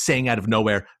commentary by saying out of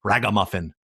nowhere,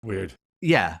 ragamuffin. Weird.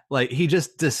 Yeah, like he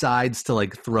just decides to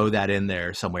like throw that in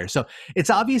there somewhere. So it's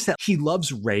obvious that he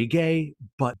loves reggae,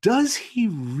 but does he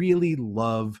really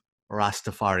love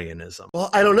Rastafarianism? Well,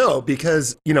 I don't know,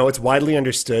 because, you know, it's widely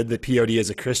understood that POD is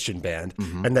a Christian band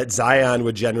and that Zion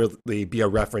would generally be a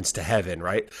reference to heaven,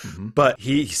 right? But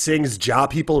he sings Ja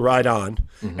People Ride On,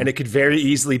 and it could very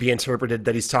easily be interpreted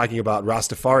that he's talking about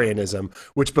Rastafarianism,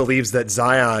 which believes that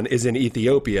Zion is in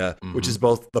Ethiopia, which is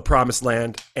both the promised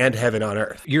land and heaven on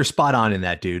earth. You're spot on in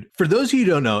that, dude. For those of you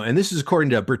who don't know, and this is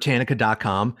according to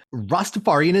Britannica.com,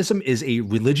 Rastafarianism is a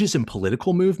religious and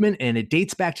political movement, and it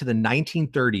dates back to the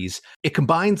 1930s. It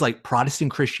combines like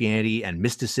Protestant Christianity and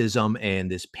mysticism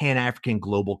and this Pan-African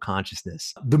global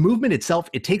consciousness. The movement itself,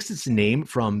 it takes its name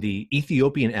from the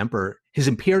Ethiopian emperor, His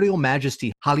Imperial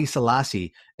Majesty Haile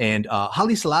Selassie, and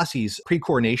Haile Selassie's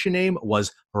pre-coronation name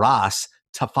was Ras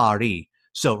Tafari.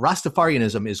 So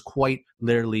Rastafarianism is quite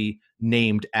literally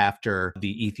named after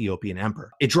the Ethiopian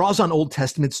emperor. It draws on Old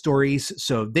Testament stories.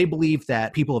 So they believe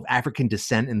that people of African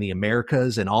descent in the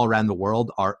Americas and all around the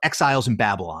world are exiles in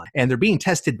Babylon. And they're being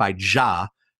tested by Jah,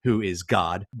 who is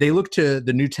God. They look to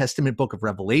the New Testament book of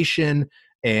Revelation,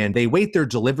 and they wait their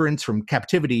deliverance from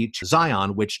captivity to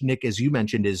Zion, which, Nick, as you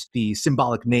mentioned, is the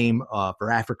symbolic name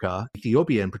for Africa,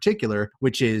 Ethiopia in particular,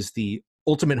 which is the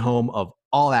ultimate home of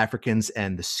all Africans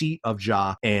and the seat of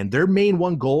Jah. And their main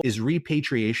one goal is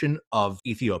repatriation of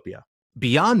Ethiopia.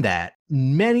 Beyond that,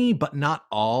 many, but not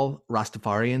all,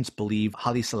 Rastafarians believe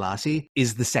Haile Selassie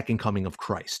is the second coming of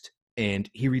Christ, and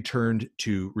he returned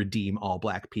to redeem all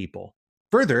Black people.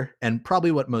 Further, and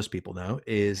probably what most people know,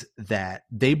 is that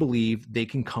they believe they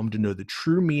can come to know the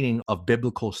true meaning of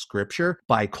biblical scripture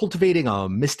by cultivating a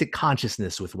mystic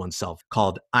consciousness with oneself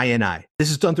called I.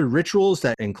 This is done through rituals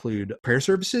that include prayer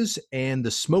services and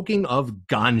the smoking of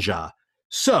ganja.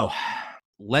 So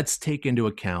let's take into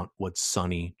account what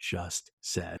Sonny just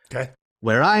said. Okay.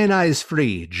 Where I is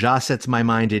free, Jah sets my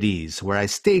mind at ease, where I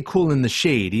stay cool in the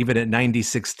shade, even at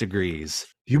 96 degrees.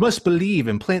 You must believe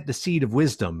and plant the seed of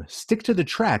wisdom, stick to the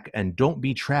track, and don't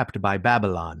be trapped by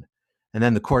Babylon. And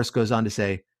then the chorus goes on to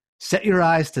say, set your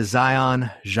eyes to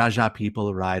Zion, Jah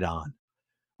people ride on.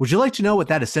 Would you like to know what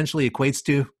that essentially equates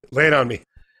to? Lay it on me.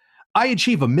 I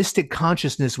achieve a mystic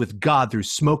consciousness with God through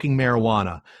smoking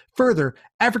marijuana. Further,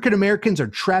 African Americans are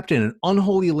trapped in an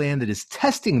unholy land that is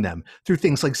testing them through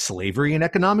things like slavery and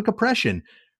economic oppression.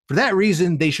 For that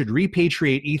reason, they should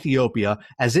repatriate Ethiopia,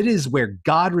 as it is where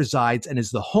God resides and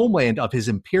is the homeland of His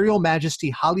Imperial Majesty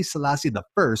Haile Selassie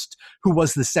I, who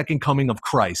was the second coming of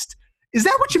Christ. Is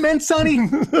that what you meant, Sonny?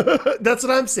 That's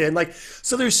what I'm saying. Like,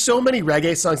 so there's so many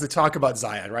reggae songs that talk about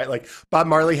Zion, right? Like Bob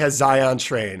Marley has Zion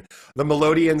Train. The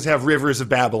Melodians have Rivers of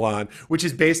Babylon, which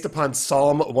is based upon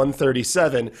Psalm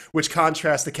 137, which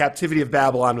contrasts the captivity of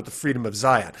Babylon with the freedom of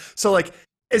Zion. So like,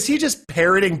 is he just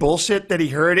parroting bullshit that he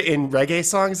heard in reggae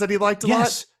songs that he liked a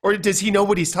lot? Or does he know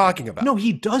what he's talking about? No,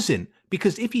 he doesn't.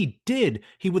 Because if he did,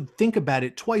 he would think about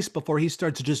it twice before he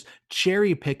starts just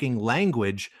cherry picking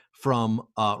language from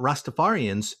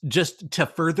Rastafarians just to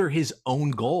further his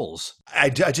own goals. I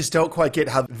just don't quite get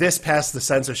how this passed the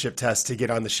censorship test to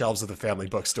get on the shelves of the family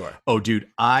bookstore. Oh, dude,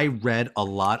 I read a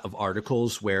lot of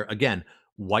articles where, again,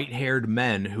 white-haired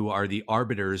men who are the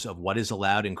arbiters of what is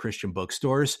allowed in Christian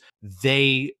bookstores,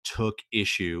 they took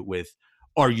issue with,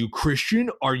 are you Christian?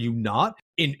 Are you not?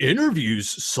 In interviews,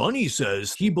 Sonny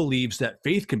says he believes that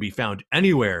faith can be found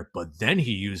anywhere, but then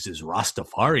he uses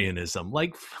Rastafarianism.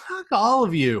 Like, fuck all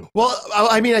of you. Well,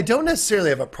 I mean, I don't necessarily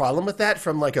have a problem with that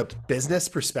from like a business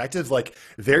perspective. Like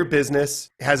their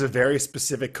business has a very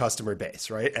specific customer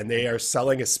base, right? And they are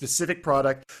selling a specific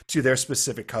product to their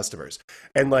specific customers.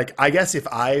 And like, I guess if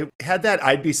I had that,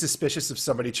 I'd be suspicious of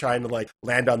somebody trying to like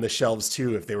land on the shelves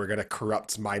too if they were going to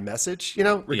corrupt my message, you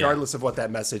know, regardless of what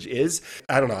that message is.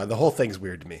 I don't know. The whole thing's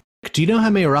weird to me. Do you know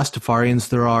how many Rastafarians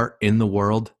there are in the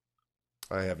world?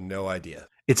 I have no idea.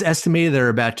 It's estimated there are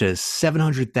about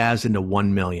 700,000 to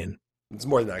 1 million. It's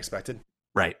more than I expected.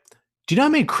 Right. Do you know how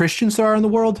many Christians there are in the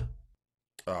world?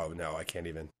 Oh, no, I can't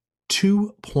even.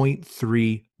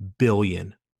 2.3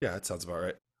 billion. Yeah, that sounds about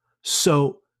right.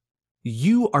 So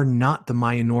you are not the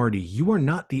minority. You are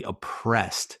not the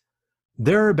oppressed.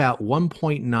 There are about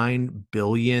 1.9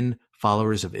 billion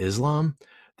followers of Islam.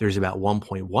 There's about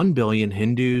 1.1 billion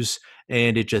Hindus,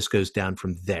 and it just goes down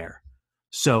from there.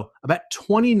 So about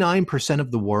 29%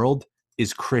 of the world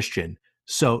is Christian.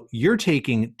 So you're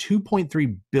taking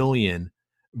 2.3 billion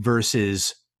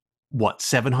versus what,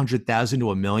 700,000 to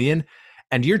 1 million?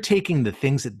 And you're taking the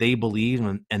things that they believe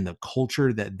in and the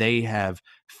culture that they have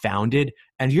founded,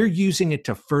 and you're using it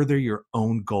to further your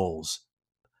own goals.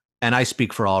 And I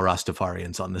speak for all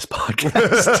Rastafarians on this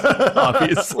podcast,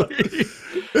 obviously.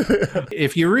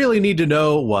 If you really need to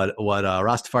know what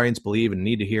Rastafarians believe and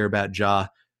need to hear about Jah,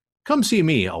 come see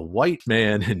me, a white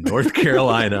man in North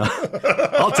Carolina.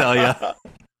 I'll tell you.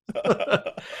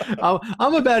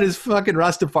 I'm about as fucking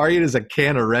Rastafarian as a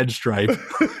can of Red Stripe.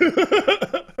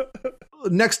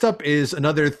 Next up is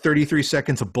another 33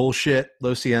 seconds of bullshit.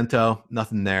 Lo siento.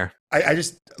 Nothing there. I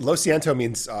just, lo siento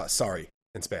means sorry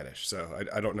in Spanish. So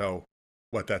I don't know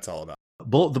what that's all about.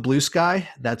 Bullet the Blue Sky.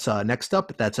 That's next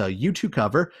up. That's a U2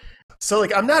 cover. So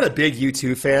like, I'm not a big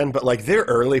U2 fan, but like their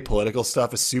early political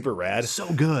stuff is super rad.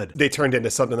 So good. They turned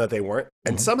into something that they weren't.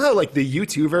 And somehow like the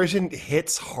U2 version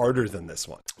hits harder than this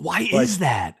one. Why is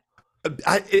that?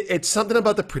 It's something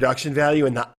about the production value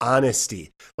and the honesty.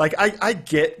 Like I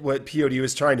get what POD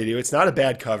was trying to do. It's not a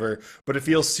bad cover, but it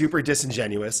feels super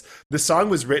disingenuous. The song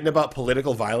was written about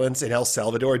political violence in El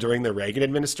Salvador during the Reagan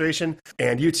administration,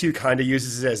 and U2 kind of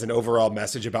uses it as an overall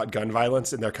message about gun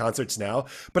violence in their concerts now.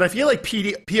 But I feel like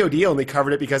POD only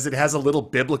covered it because it has a little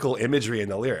biblical imagery in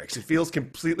the lyrics. It feels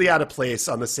completely out of place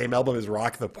on the same album as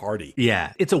Rock the Party.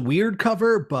 Yeah, it's a weird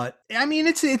cover, but I mean,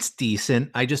 it's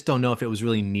decent. I just don't know if it was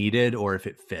really needed or if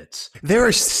it fits. There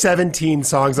are 17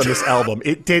 songs on this album.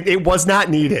 It was not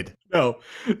needed. No,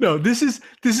 this is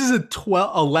a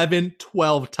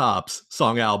 12 tops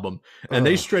song album, and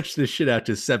they stretched this shit out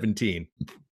to 17.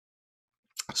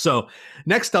 So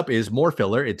next up is more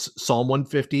filler. It's Psalm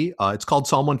 150. It's called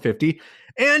Psalm 150,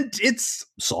 and it's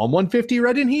Psalm 150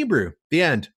 read in Hebrew. The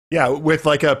end. Yeah, with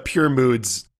like a Pure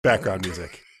Moods background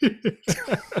music.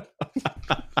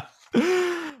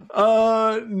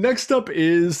 Next up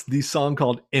is the song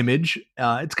called Image.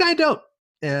 It's kind of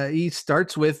dope. He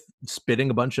starts with spitting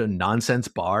a bunch of nonsense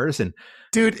bars, and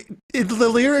dude, the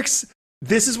lyrics,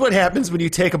 this is what happens when you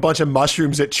take a bunch of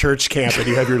mushrooms at church camp and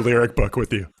you have your lyric book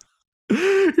with you.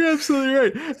 You're absolutely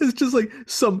right. It's just like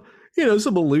some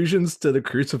allusions to the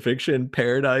crucifixion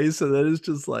paradise, and then it's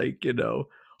just like,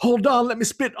 hold on, let me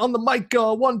spit on the mic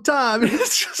one time.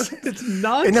 It's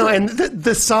nonsense. No, and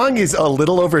the song is a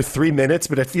little over 3 minutes,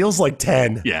 but it feels like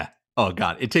 10. Yeah. Oh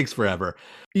God, it takes forever.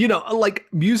 Like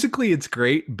musically it's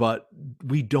great, but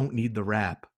we don't need the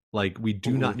rap. Like we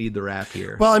do not need the rap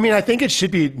here. Well, I mean, I think it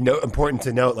should be important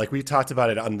to note, like we talked about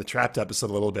it on the Trapped episode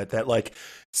a little bit, that like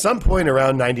some point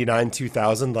around 99,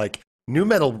 2000, like nu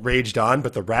metal raged on,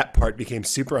 but the rap part became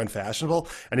super unfashionable.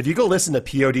 And if you go listen to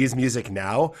POD's music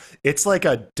now, it's like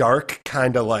a dark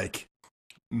kind of like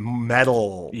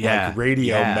metal, like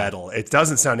radio metal. It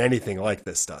doesn't sound anything like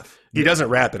this stuff. He doesn't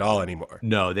rap at all anymore.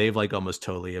 No, they've like almost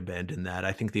totally abandoned that.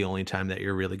 I think the only time that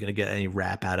you're really going to get any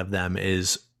rap out of them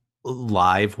is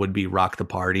live would be Rock the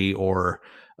Party or,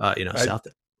 South.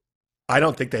 I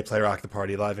don't think they play Rock the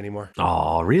Party live anymore.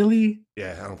 Oh, really?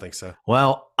 Yeah, I don't think so.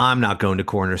 Well, I'm not going to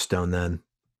Cornerstone then.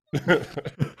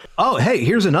 Oh, hey,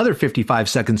 here's another 55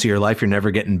 seconds of your life you're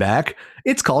never getting back.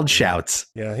 It's called Shouts.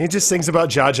 Yeah, he just sings about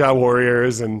Jaja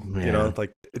warriors and,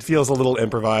 like it feels a little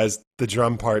improvised. The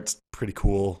drum part's pretty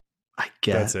cool. I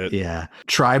guess. That's it. Yeah.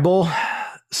 Tribal.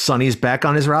 Sonny's back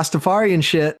on his Rastafarian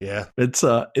shit. Yeah. It's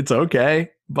okay,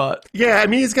 but yeah, I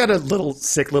mean, he's got a little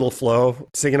sick little flow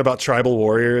singing about tribal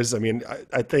warriors. I mean,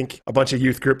 I think a bunch of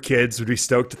youth group kids would be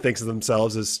stoked to think of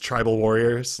themselves as tribal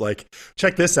warriors. Like,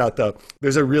 check this out, though.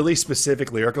 There's a really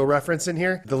specific lyrical reference in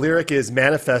here. The lyric is,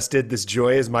 manifested, this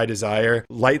joy is my desire.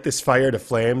 Light this fire to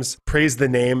flames. Praise the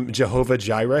name Jehovah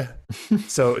Jireh.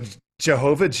 So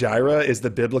Jehovah Jireh is the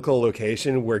biblical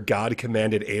location where God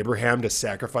commanded Abraham to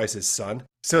sacrifice his son.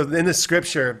 So in the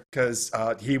scripture, because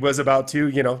he was about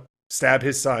to, stab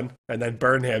his son and then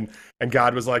burn him. And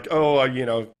God was like,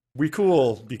 we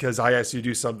cool because I asked you to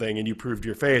do something and you proved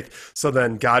your faith. So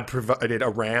then God provided a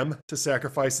ram to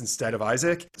sacrifice instead of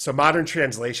Isaac. So modern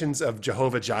translations of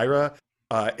Jehovah Jireh,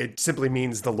 it simply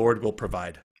means the Lord will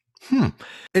provide.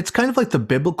 It's kind of like the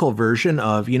biblical version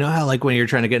of, how like when you're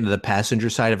trying to get into the passenger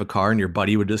side of a car and your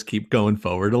buddy would just keep going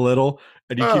forward a little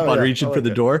and you keep on reaching for the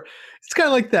door. It's kind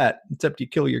of like that, except you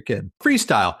kill your kid.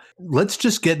 Freestyle. Let's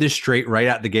just get this straight right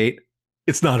out the gate.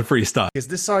 It's not a freestyle. Because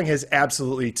this song has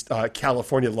absolutely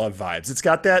California love vibes. It's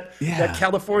got that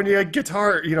California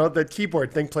guitar, that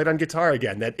keyboard thing played on guitar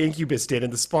again, that Incubus did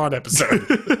in the Spawn episode.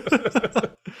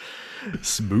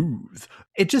 Smooth.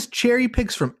 It just cherry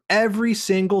picks from every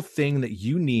single thing that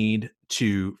you need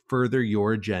to further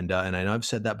your agenda. And I know I've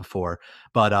said that before,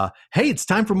 but hey, it's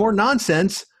time for more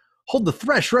nonsense. Hold the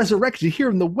thresh, resurrected here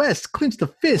in the West, clinch the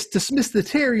fist, dismiss the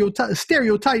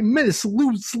stereotype, menace,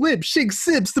 loose lip, shake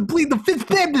sips, to bleed the fifth.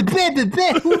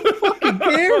 Who fucking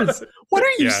cares? What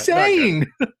are you saying?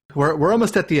 We're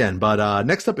almost at the end, but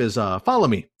next up is Follow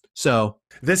Me. So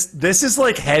this is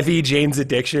like heavy Jane's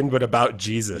Addiction, but about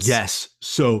Jesus. Yes.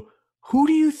 So who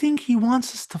do you think he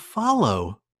wants us to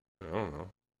follow? I don't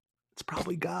know. It's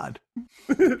probably God.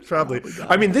 Probably God.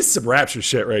 I mean, this is some rapture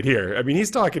shit right here. I mean,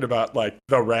 he's talking about like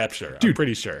the rapture. Dude, I'm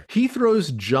pretty sure. He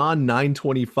throws John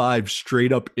 9:25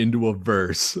 straight up into a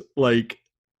verse. Like,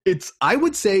 I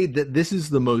would say that this is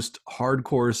the most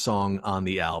hardcore song on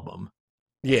the album.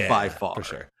 Yeah. By far. For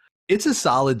sure. It's a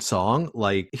solid song.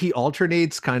 Like, he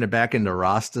alternates kind of back into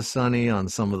Rasta Sonny on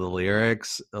some of the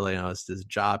lyrics. It's this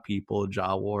Jah people,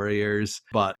 Jah warriors.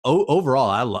 But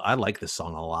overall, I like this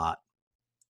song a lot.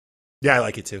 Yeah, I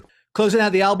like it too. Closing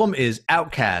out the album is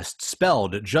Outkast,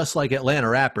 spelled just like Atlanta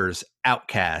rappers,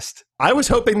 Outcast. I was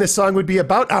hoping this song would be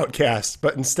about Outkast,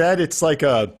 but instead it's kind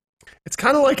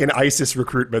of like an ISIS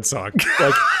recruitment song.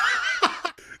 Like,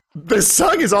 this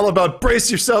song is all about brace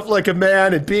yourself like a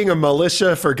man and being a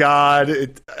militia for God.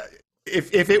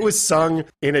 If it was sung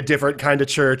in a different kind of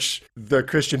church, the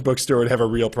Christian bookstore would have a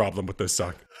real problem with this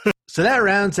song. So that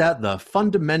rounds out the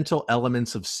fundamental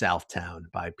elements of Southtown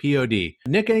by POD.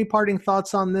 Nick, any parting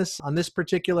thoughts on this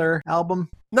particular album?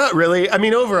 Not really. I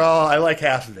mean, overall, I like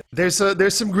half of it. There's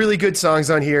some really good songs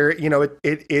on here.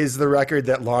 It is the record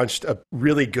that launched a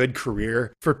really good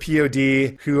career for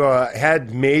POD, who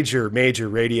had major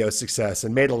radio success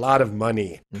and made a lot of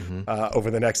money over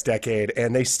the next decade.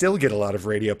 And they still get a lot of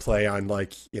radio play on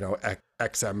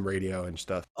XM radio and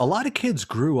stuff. A lot of kids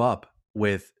grew up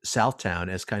with Southtown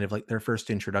as kind of like their first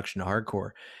introduction to hardcore.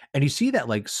 And you see that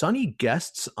like Sonny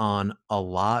guests on a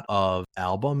lot of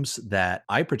albums that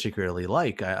I particularly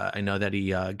like. I know that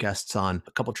he guests on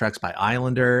a couple tracks by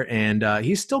Islander, and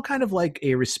he's still kind of like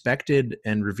a respected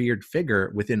and revered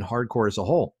figure within hardcore as a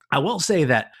whole. I will say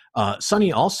that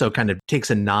Sonny also kind of takes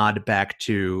a nod back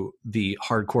to the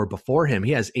hardcore before him.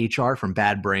 He has HR from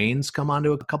Bad Brains come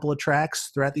onto a couple of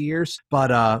tracks throughout the years.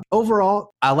 But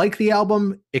overall, I like the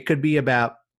album. It could be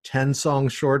about 10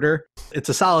 songs shorter. It's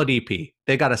a solid EP.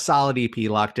 They got a solid EP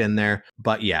locked in there.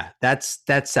 But yeah, that's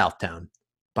Southtown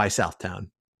by Southtown.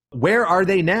 Where are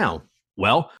they now?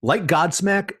 Well, like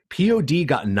Godsmack, POD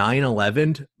got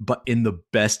 9/11'd, but in the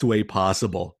best way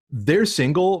possible. Their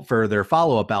single for their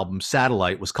follow-up album,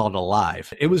 Satellite, was called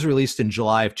Alive. It was released in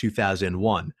July of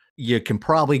 2001. You can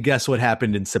probably guess what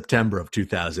happened in September of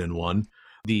 2001.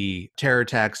 The terror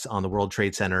attacks on the World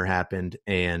Trade Center happened,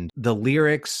 and the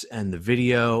lyrics and the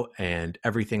video and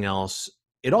everything else,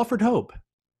 it offered hope.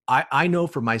 I know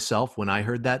for myself, when I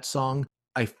heard that song,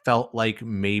 I felt like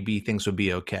maybe things would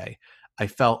be okay. I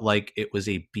felt like it was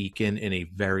a beacon in a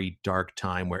very dark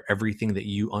time where everything that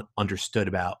you understood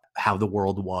about how the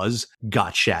world was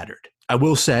got shattered. I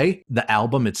will say the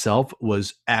album itself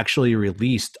was actually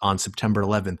released on September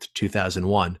 11th,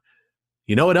 2001.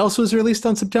 You know what else was released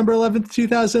on September 11th,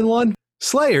 2001?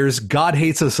 Slayer's God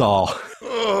Hates Us All.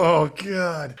 Oh,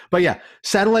 God. But yeah,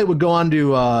 Satellite would go on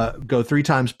to go 3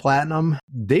 times platinum.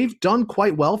 They've done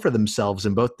quite well for themselves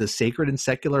in both the sacred and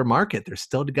secular market. They're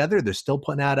still together. They're still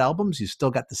putting out albums. You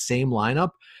still got the same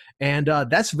lineup. And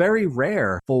that's very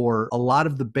rare for a lot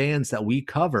of the bands that we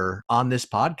cover on this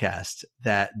podcast,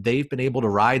 that they've been able to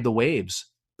ride the waves.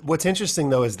 What's interesting,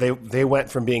 though, is they went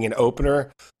from being an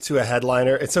opener to a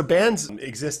headliner. And so bands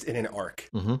exist in an arc.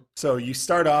 Mm-hmm. So you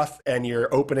start off and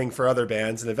you're opening for other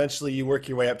bands, and eventually you work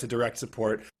your way up to direct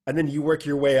support, and then you work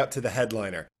your way up to the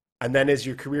headliner. And then as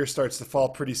your career starts to fall,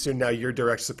 pretty soon now you're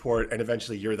direct support, and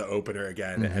eventually you're the opener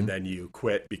again, and then you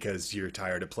quit because you're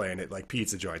tired of playing it like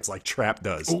pizza joints, like Trap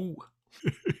does. Ooh.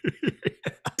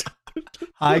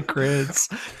 Hi, Chris.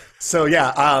 So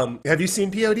yeah, have you seen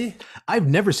POD? I've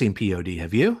never seen POD.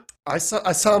 Have you? I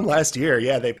saw them last year.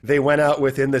 Yeah, they went out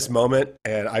within this moment,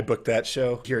 and I booked that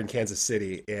show here in Kansas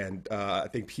City, and I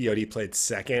think POD played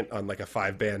second on like a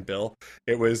 5-band bill.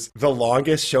 It was the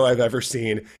longest show I've ever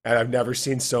seen, and I've never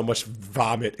seen so much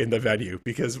vomit in the venue,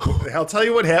 because I'll tell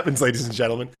you what happens, ladies and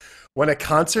gentlemen. When a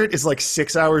concert is like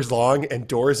 6 hours long and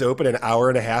doors open an hour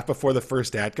and a half before the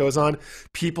first act goes on,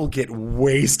 people get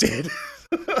wasted.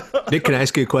 Nick, can I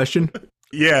ask you a question?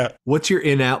 Yeah. What's your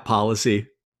in-out policy?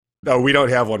 No, we don't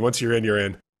have one. Once you're in, you're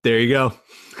in. There you go.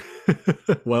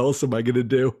 What else am I going to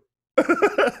do?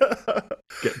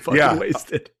 Get fucking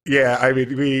wasted. Yeah, I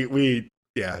mean, we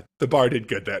the bar did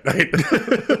good that night.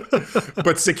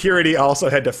 But security also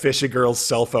had to fish a girl's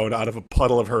cell phone out of a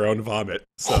puddle of her own vomit.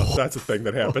 So that's a thing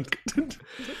that happened.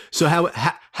 So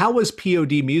how was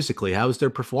POD musically? How was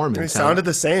their performance? They sounded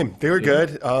the same. They were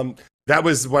good. That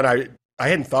was when I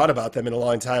hadn't thought about them in a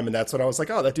long time, and that's when I was like,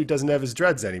 oh, that dude doesn't have his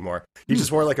dreads anymore. He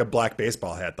just wore like a black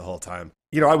baseball hat the whole time.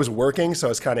 You know, I was working, so I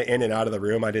was kind of in and out of the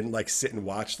room. I didn't like sit and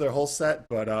watch their whole set,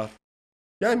 but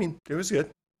yeah, I mean, it was good.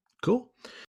 Cool.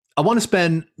 I want to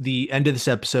spend the end of this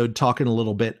episode talking a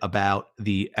little bit about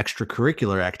the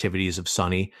extracurricular activities of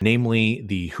Sonny, namely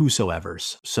the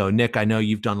Whosoevers. So, Nick, I know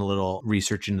you've done a little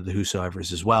research into the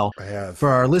Whosoevers as well. I have. For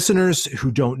our listeners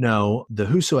who don't know, the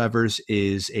Whosoevers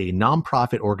is a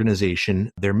nonprofit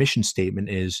organization. Their mission statement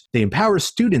is they empower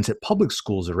students at public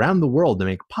schools around the world to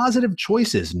make positive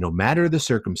choices no matter the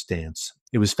circumstance.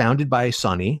 It was founded by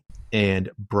Sonny and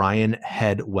Brian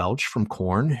Head Welch from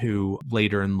Korn, who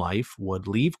later in life would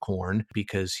leave Korn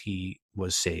because he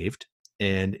was saved,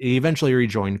 and he eventually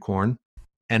rejoined Korn,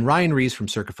 and Ryan Rees from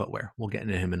Circa Footwear. We'll get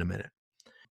into him in a minute.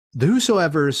 The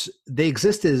Whosoevers, they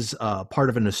exist as part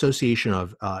of an association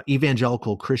of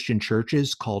evangelical Christian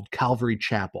churches called Calvary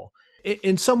Chapel.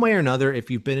 In some way or another, if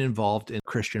you've been involved in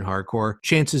Christian hardcore,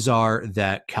 chances are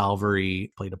that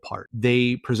Calvary played a part.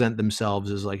 They present themselves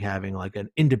as like having like an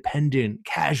independent,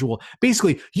 casual,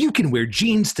 basically, you can wear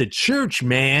jeans to church,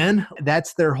 man.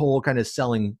 That's their whole kind of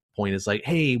selling point, is like,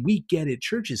 hey, we get it.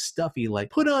 Church is stuffy. Like,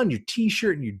 put on your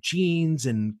t-shirt and your jeans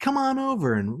and come on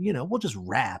over and, you know, we'll just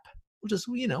rap.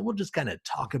 We'll just kind of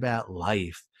talk about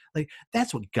life. Like,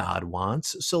 that's what God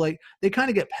wants. So like they kind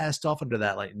of get passed off under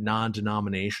that like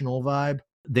non-denominational vibe.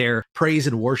 Their praise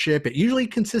and worship, it usually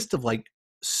consists of like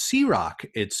C-Rock.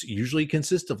 It's usually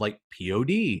consists of like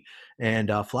POD and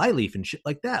Flyleaf and shit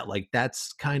like that. Like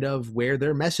that's kind of where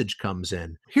their message comes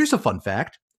in. Here's a fun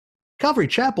fact. Calvary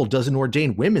Chapel doesn't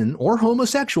ordain women or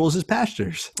homosexuals as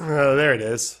pastors. Oh, there it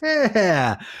is.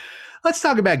 Yeah. Let's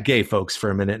talk about gay folks for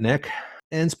a minute, Nick.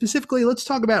 And specifically, let's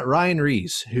talk about Ryan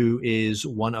Rees, who is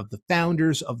one of the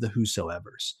founders of the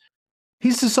Whosoevers.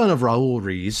 He's the son of Raul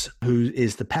Rees, who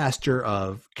is the pastor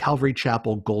of Calvary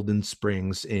Chapel Golden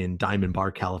Springs in Diamond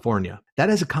Bar, California. That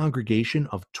has a congregation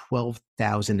of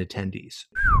 12,000 attendees.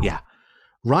 Yeah.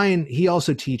 Ryan, he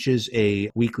also teaches a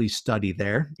weekly study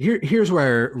there. Here's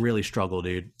where I really struggle,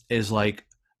 dude, is like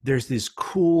there's this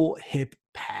cool, hip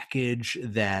package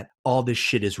that all this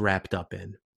shit is wrapped up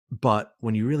in. But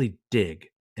when you really dig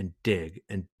and dig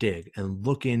and dig and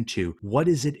look into what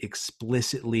is it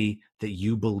explicitly that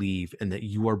you believe and that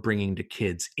you are bringing to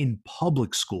kids in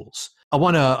public schools, I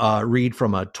want to read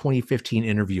from a 2015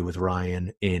 interview with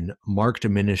Ryan in Marked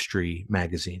Ministry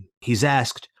magazine. He's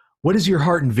asked, what is your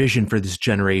heart and vision for this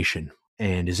generation?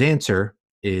 And his answer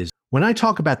is, when I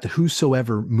talk about the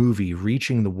Whosoever movie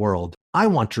reaching the world, I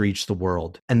want to reach the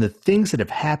world. And the things that have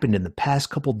happened in the past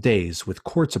couple days with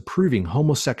courts approving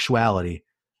homosexuality,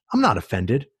 I'm not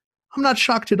offended. I'm not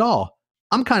shocked at all.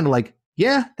 I'm kind of like,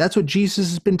 yeah, that's what Jesus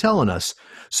has been telling us.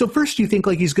 So first you think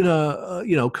like he's going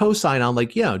to, co-sign on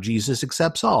like, yeah, Jesus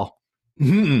accepts all.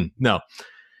 No.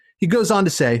 He goes on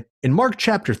to say, in Mark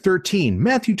chapter 13,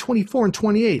 Matthew 24 and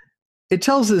 28, it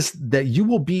tells us that you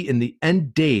will be in the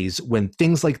end days when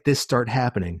things like this start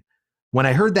happening. When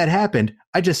I heard that happened,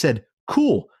 I just said,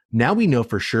 cool. Now we know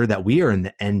for sure that we are in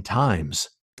the end times.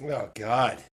 Oh,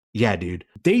 God. Yeah, dude.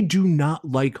 They do not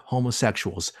like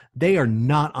homosexuals. They are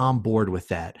not on board with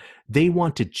that. They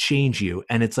want to change you.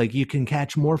 And it's like you can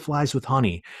catch more flies with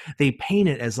honey. They paint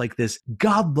it as like this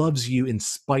God loves you in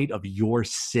spite of your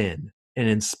sin and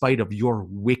in spite of your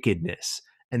wickedness.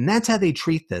 And that's how they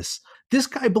treat this. This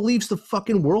guy believes the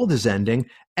fucking world is ending.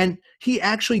 And he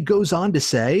actually goes on to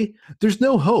say, there's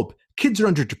no hope. Kids are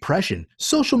under depression.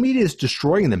 Social media is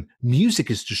destroying them. Music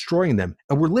is destroying them.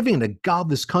 And we're living in a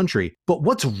godless country. But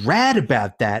what's rad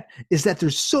about that is that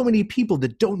there's so many people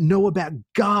that don't know about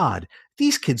God.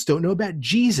 These kids don't know about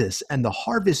Jesus, and the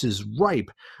harvest is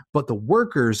ripe, but the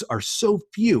workers are so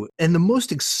few. And the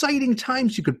most exciting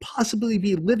times you could possibly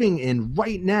be living in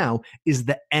right now is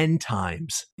the end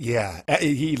times. Yeah,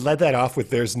 he led that off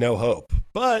with "There's no hope,"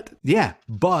 but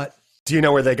do you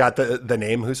know where they got the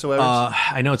name whosoever?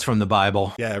 I know it's from the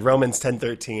Bible. Yeah, Romans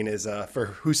 10:13 is for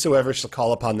whosoever shall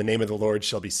call upon the name of the Lord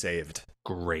shall be saved.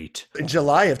 Great. In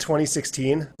July of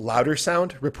 2016, Louder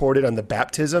Sound reported on the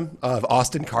baptism of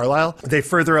Austin Carlisle. They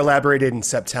further elaborated in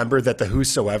September that the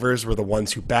whosoevers were the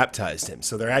ones who baptized him.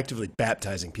 So they're actively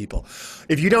baptizing people.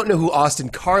 If you don't know who Austin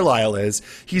Carlisle is,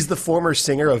 he's the former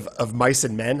singer of Mice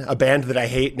and Men, a band that I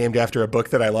hate named after a book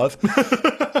that I love.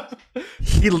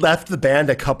 He left the band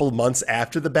a couple months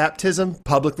after the baptism,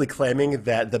 publicly claiming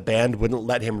that the band wouldn't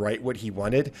let him write what he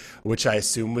wanted, which I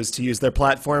assume was to use their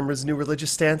platform as new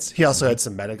religious stance. He also had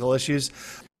some medical issues.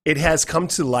 It has come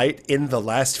to light in the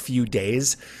last few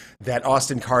days that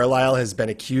Austin Carlisle has been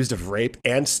accused of rape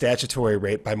and statutory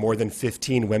rape by more than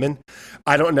 15 women.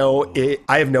 I don't know.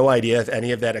 I have no idea if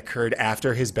any of that occurred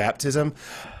after his baptism.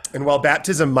 And while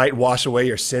baptism might wash away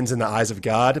your sins in the eyes of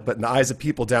God, but in the eyes of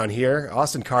people down here,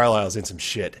 Austin Carlisle's in some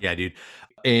shit. Yeah, dude.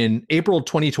 In April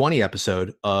 2020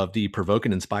 episode of the Provoke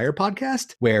and Inspire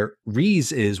podcast, where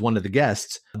Reese is one of the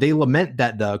guests, they lament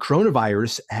that the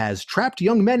coronavirus has trapped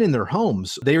young men in their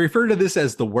homes. They refer to this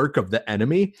as the work of the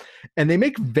enemy, and they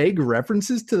make vague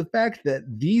references to the fact that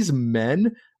these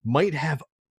men might have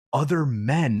other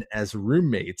men as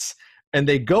roommates. And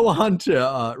they go on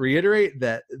to reiterate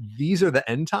that these are the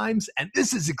end times, and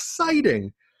this is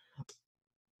exciting.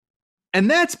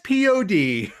 And that's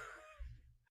POD.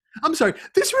 I'm sorry,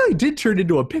 this really did turn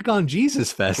into a pick on Jesus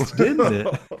fest, didn't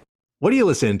it? What are you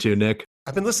listening to, Nick?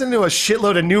 I've been listening to a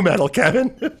shitload of new metal,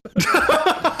 Kevin.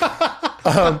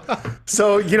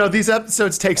 So, these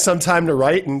episodes take some time to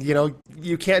write, and,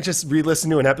 you can't just re-listen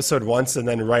to an episode once and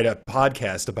then write a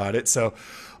podcast about it. So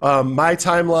my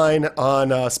timeline on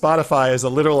Spotify is a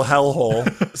literal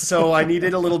hellhole. So I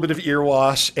needed a little bit of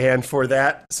earwash. And for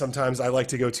that, sometimes I like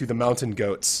to go to the Mountain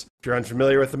Goats. If you're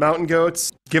unfamiliar with the Mountain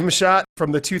Goats, give them a shot.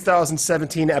 From the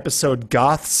 2017 episode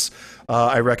Goths,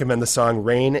 I recommend the song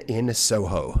Rain in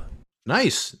Soho.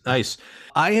 Nice.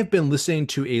 I have been listening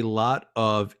to a lot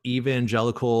of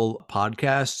evangelical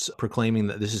podcasts proclaiming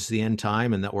that this is the end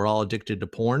time and that we're all addicted to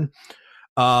porn.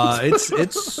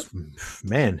 It's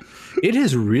man, it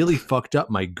has really fucked up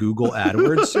my Google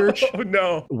AdWords search. Oh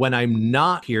no. When I'm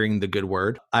not hearing the good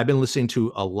word, I've been listening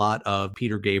to a lot of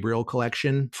Peter Gabriel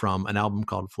collection from an album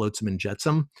called Flotsam and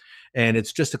Jetsam. And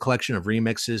it's just a collection of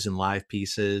remixes and live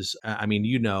pieces. I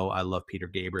mean, I love Peter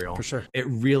Gabriel. For sure. It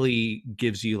really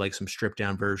gives you like some stripped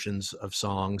down versions of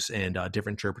songs and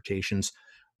different interpretations.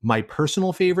 My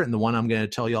personal favorite, and the one I'm going to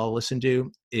tell y'all to listen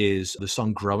to, is the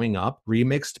song Growing Up,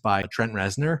 remixed by Trent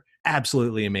Reznor.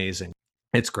 Absolutely amazing.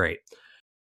 It's great.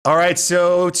 All right,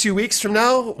 so 2 weeks from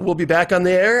now, we'll be back on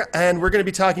the air, and we're going to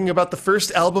be talking about the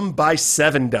first album by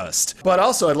Sevendust. But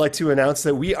also, I'd like to announce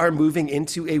that we are moving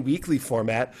into a weekly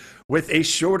format with a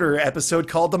shorter episode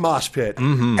called The Mosh Pit.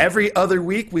 Mm-hmm. Every other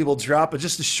week, we will drop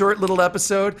just a short little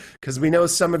episode, because we know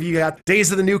some of you got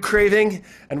Days of the New craving,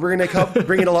 and we're going to help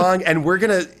bring it along, and we're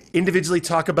going to individually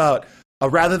talk about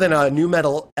rather than a new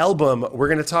metal album, we're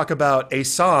going to talk about a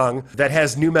song that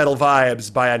has new metal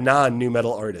vibes by a non-new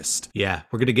metal artist. Yeah,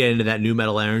 we're going to get into that new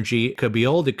metal energy. It could be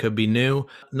old, it could be new.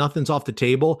 Nothing's off the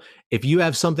table. If you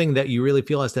have something that you really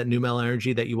feel has that new metal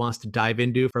energy that you want us to dive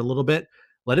into for a little bit,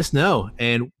 let us know.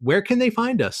 And where can they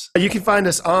find us? You can find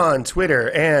us on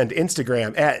Twitter and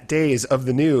Instagram at Days of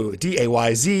the New,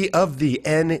 DAYZ of the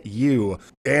NU.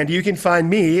 And you can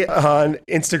find me on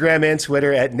Instagram and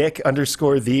Twitter at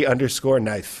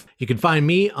Nick_the_knife. You can find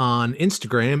me on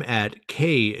Instagram at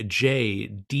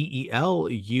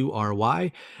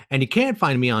KJDELURY. And you can't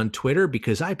find me on Twitter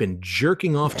because I've been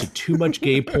jerking off to too much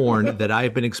gay porn that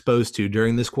I've been exposed to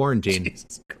during this quarantine.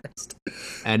 Jesus Christ.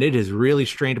 And it has really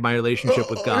strained my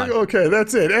relationship with God. Okay,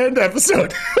 that's it. End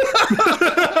episode.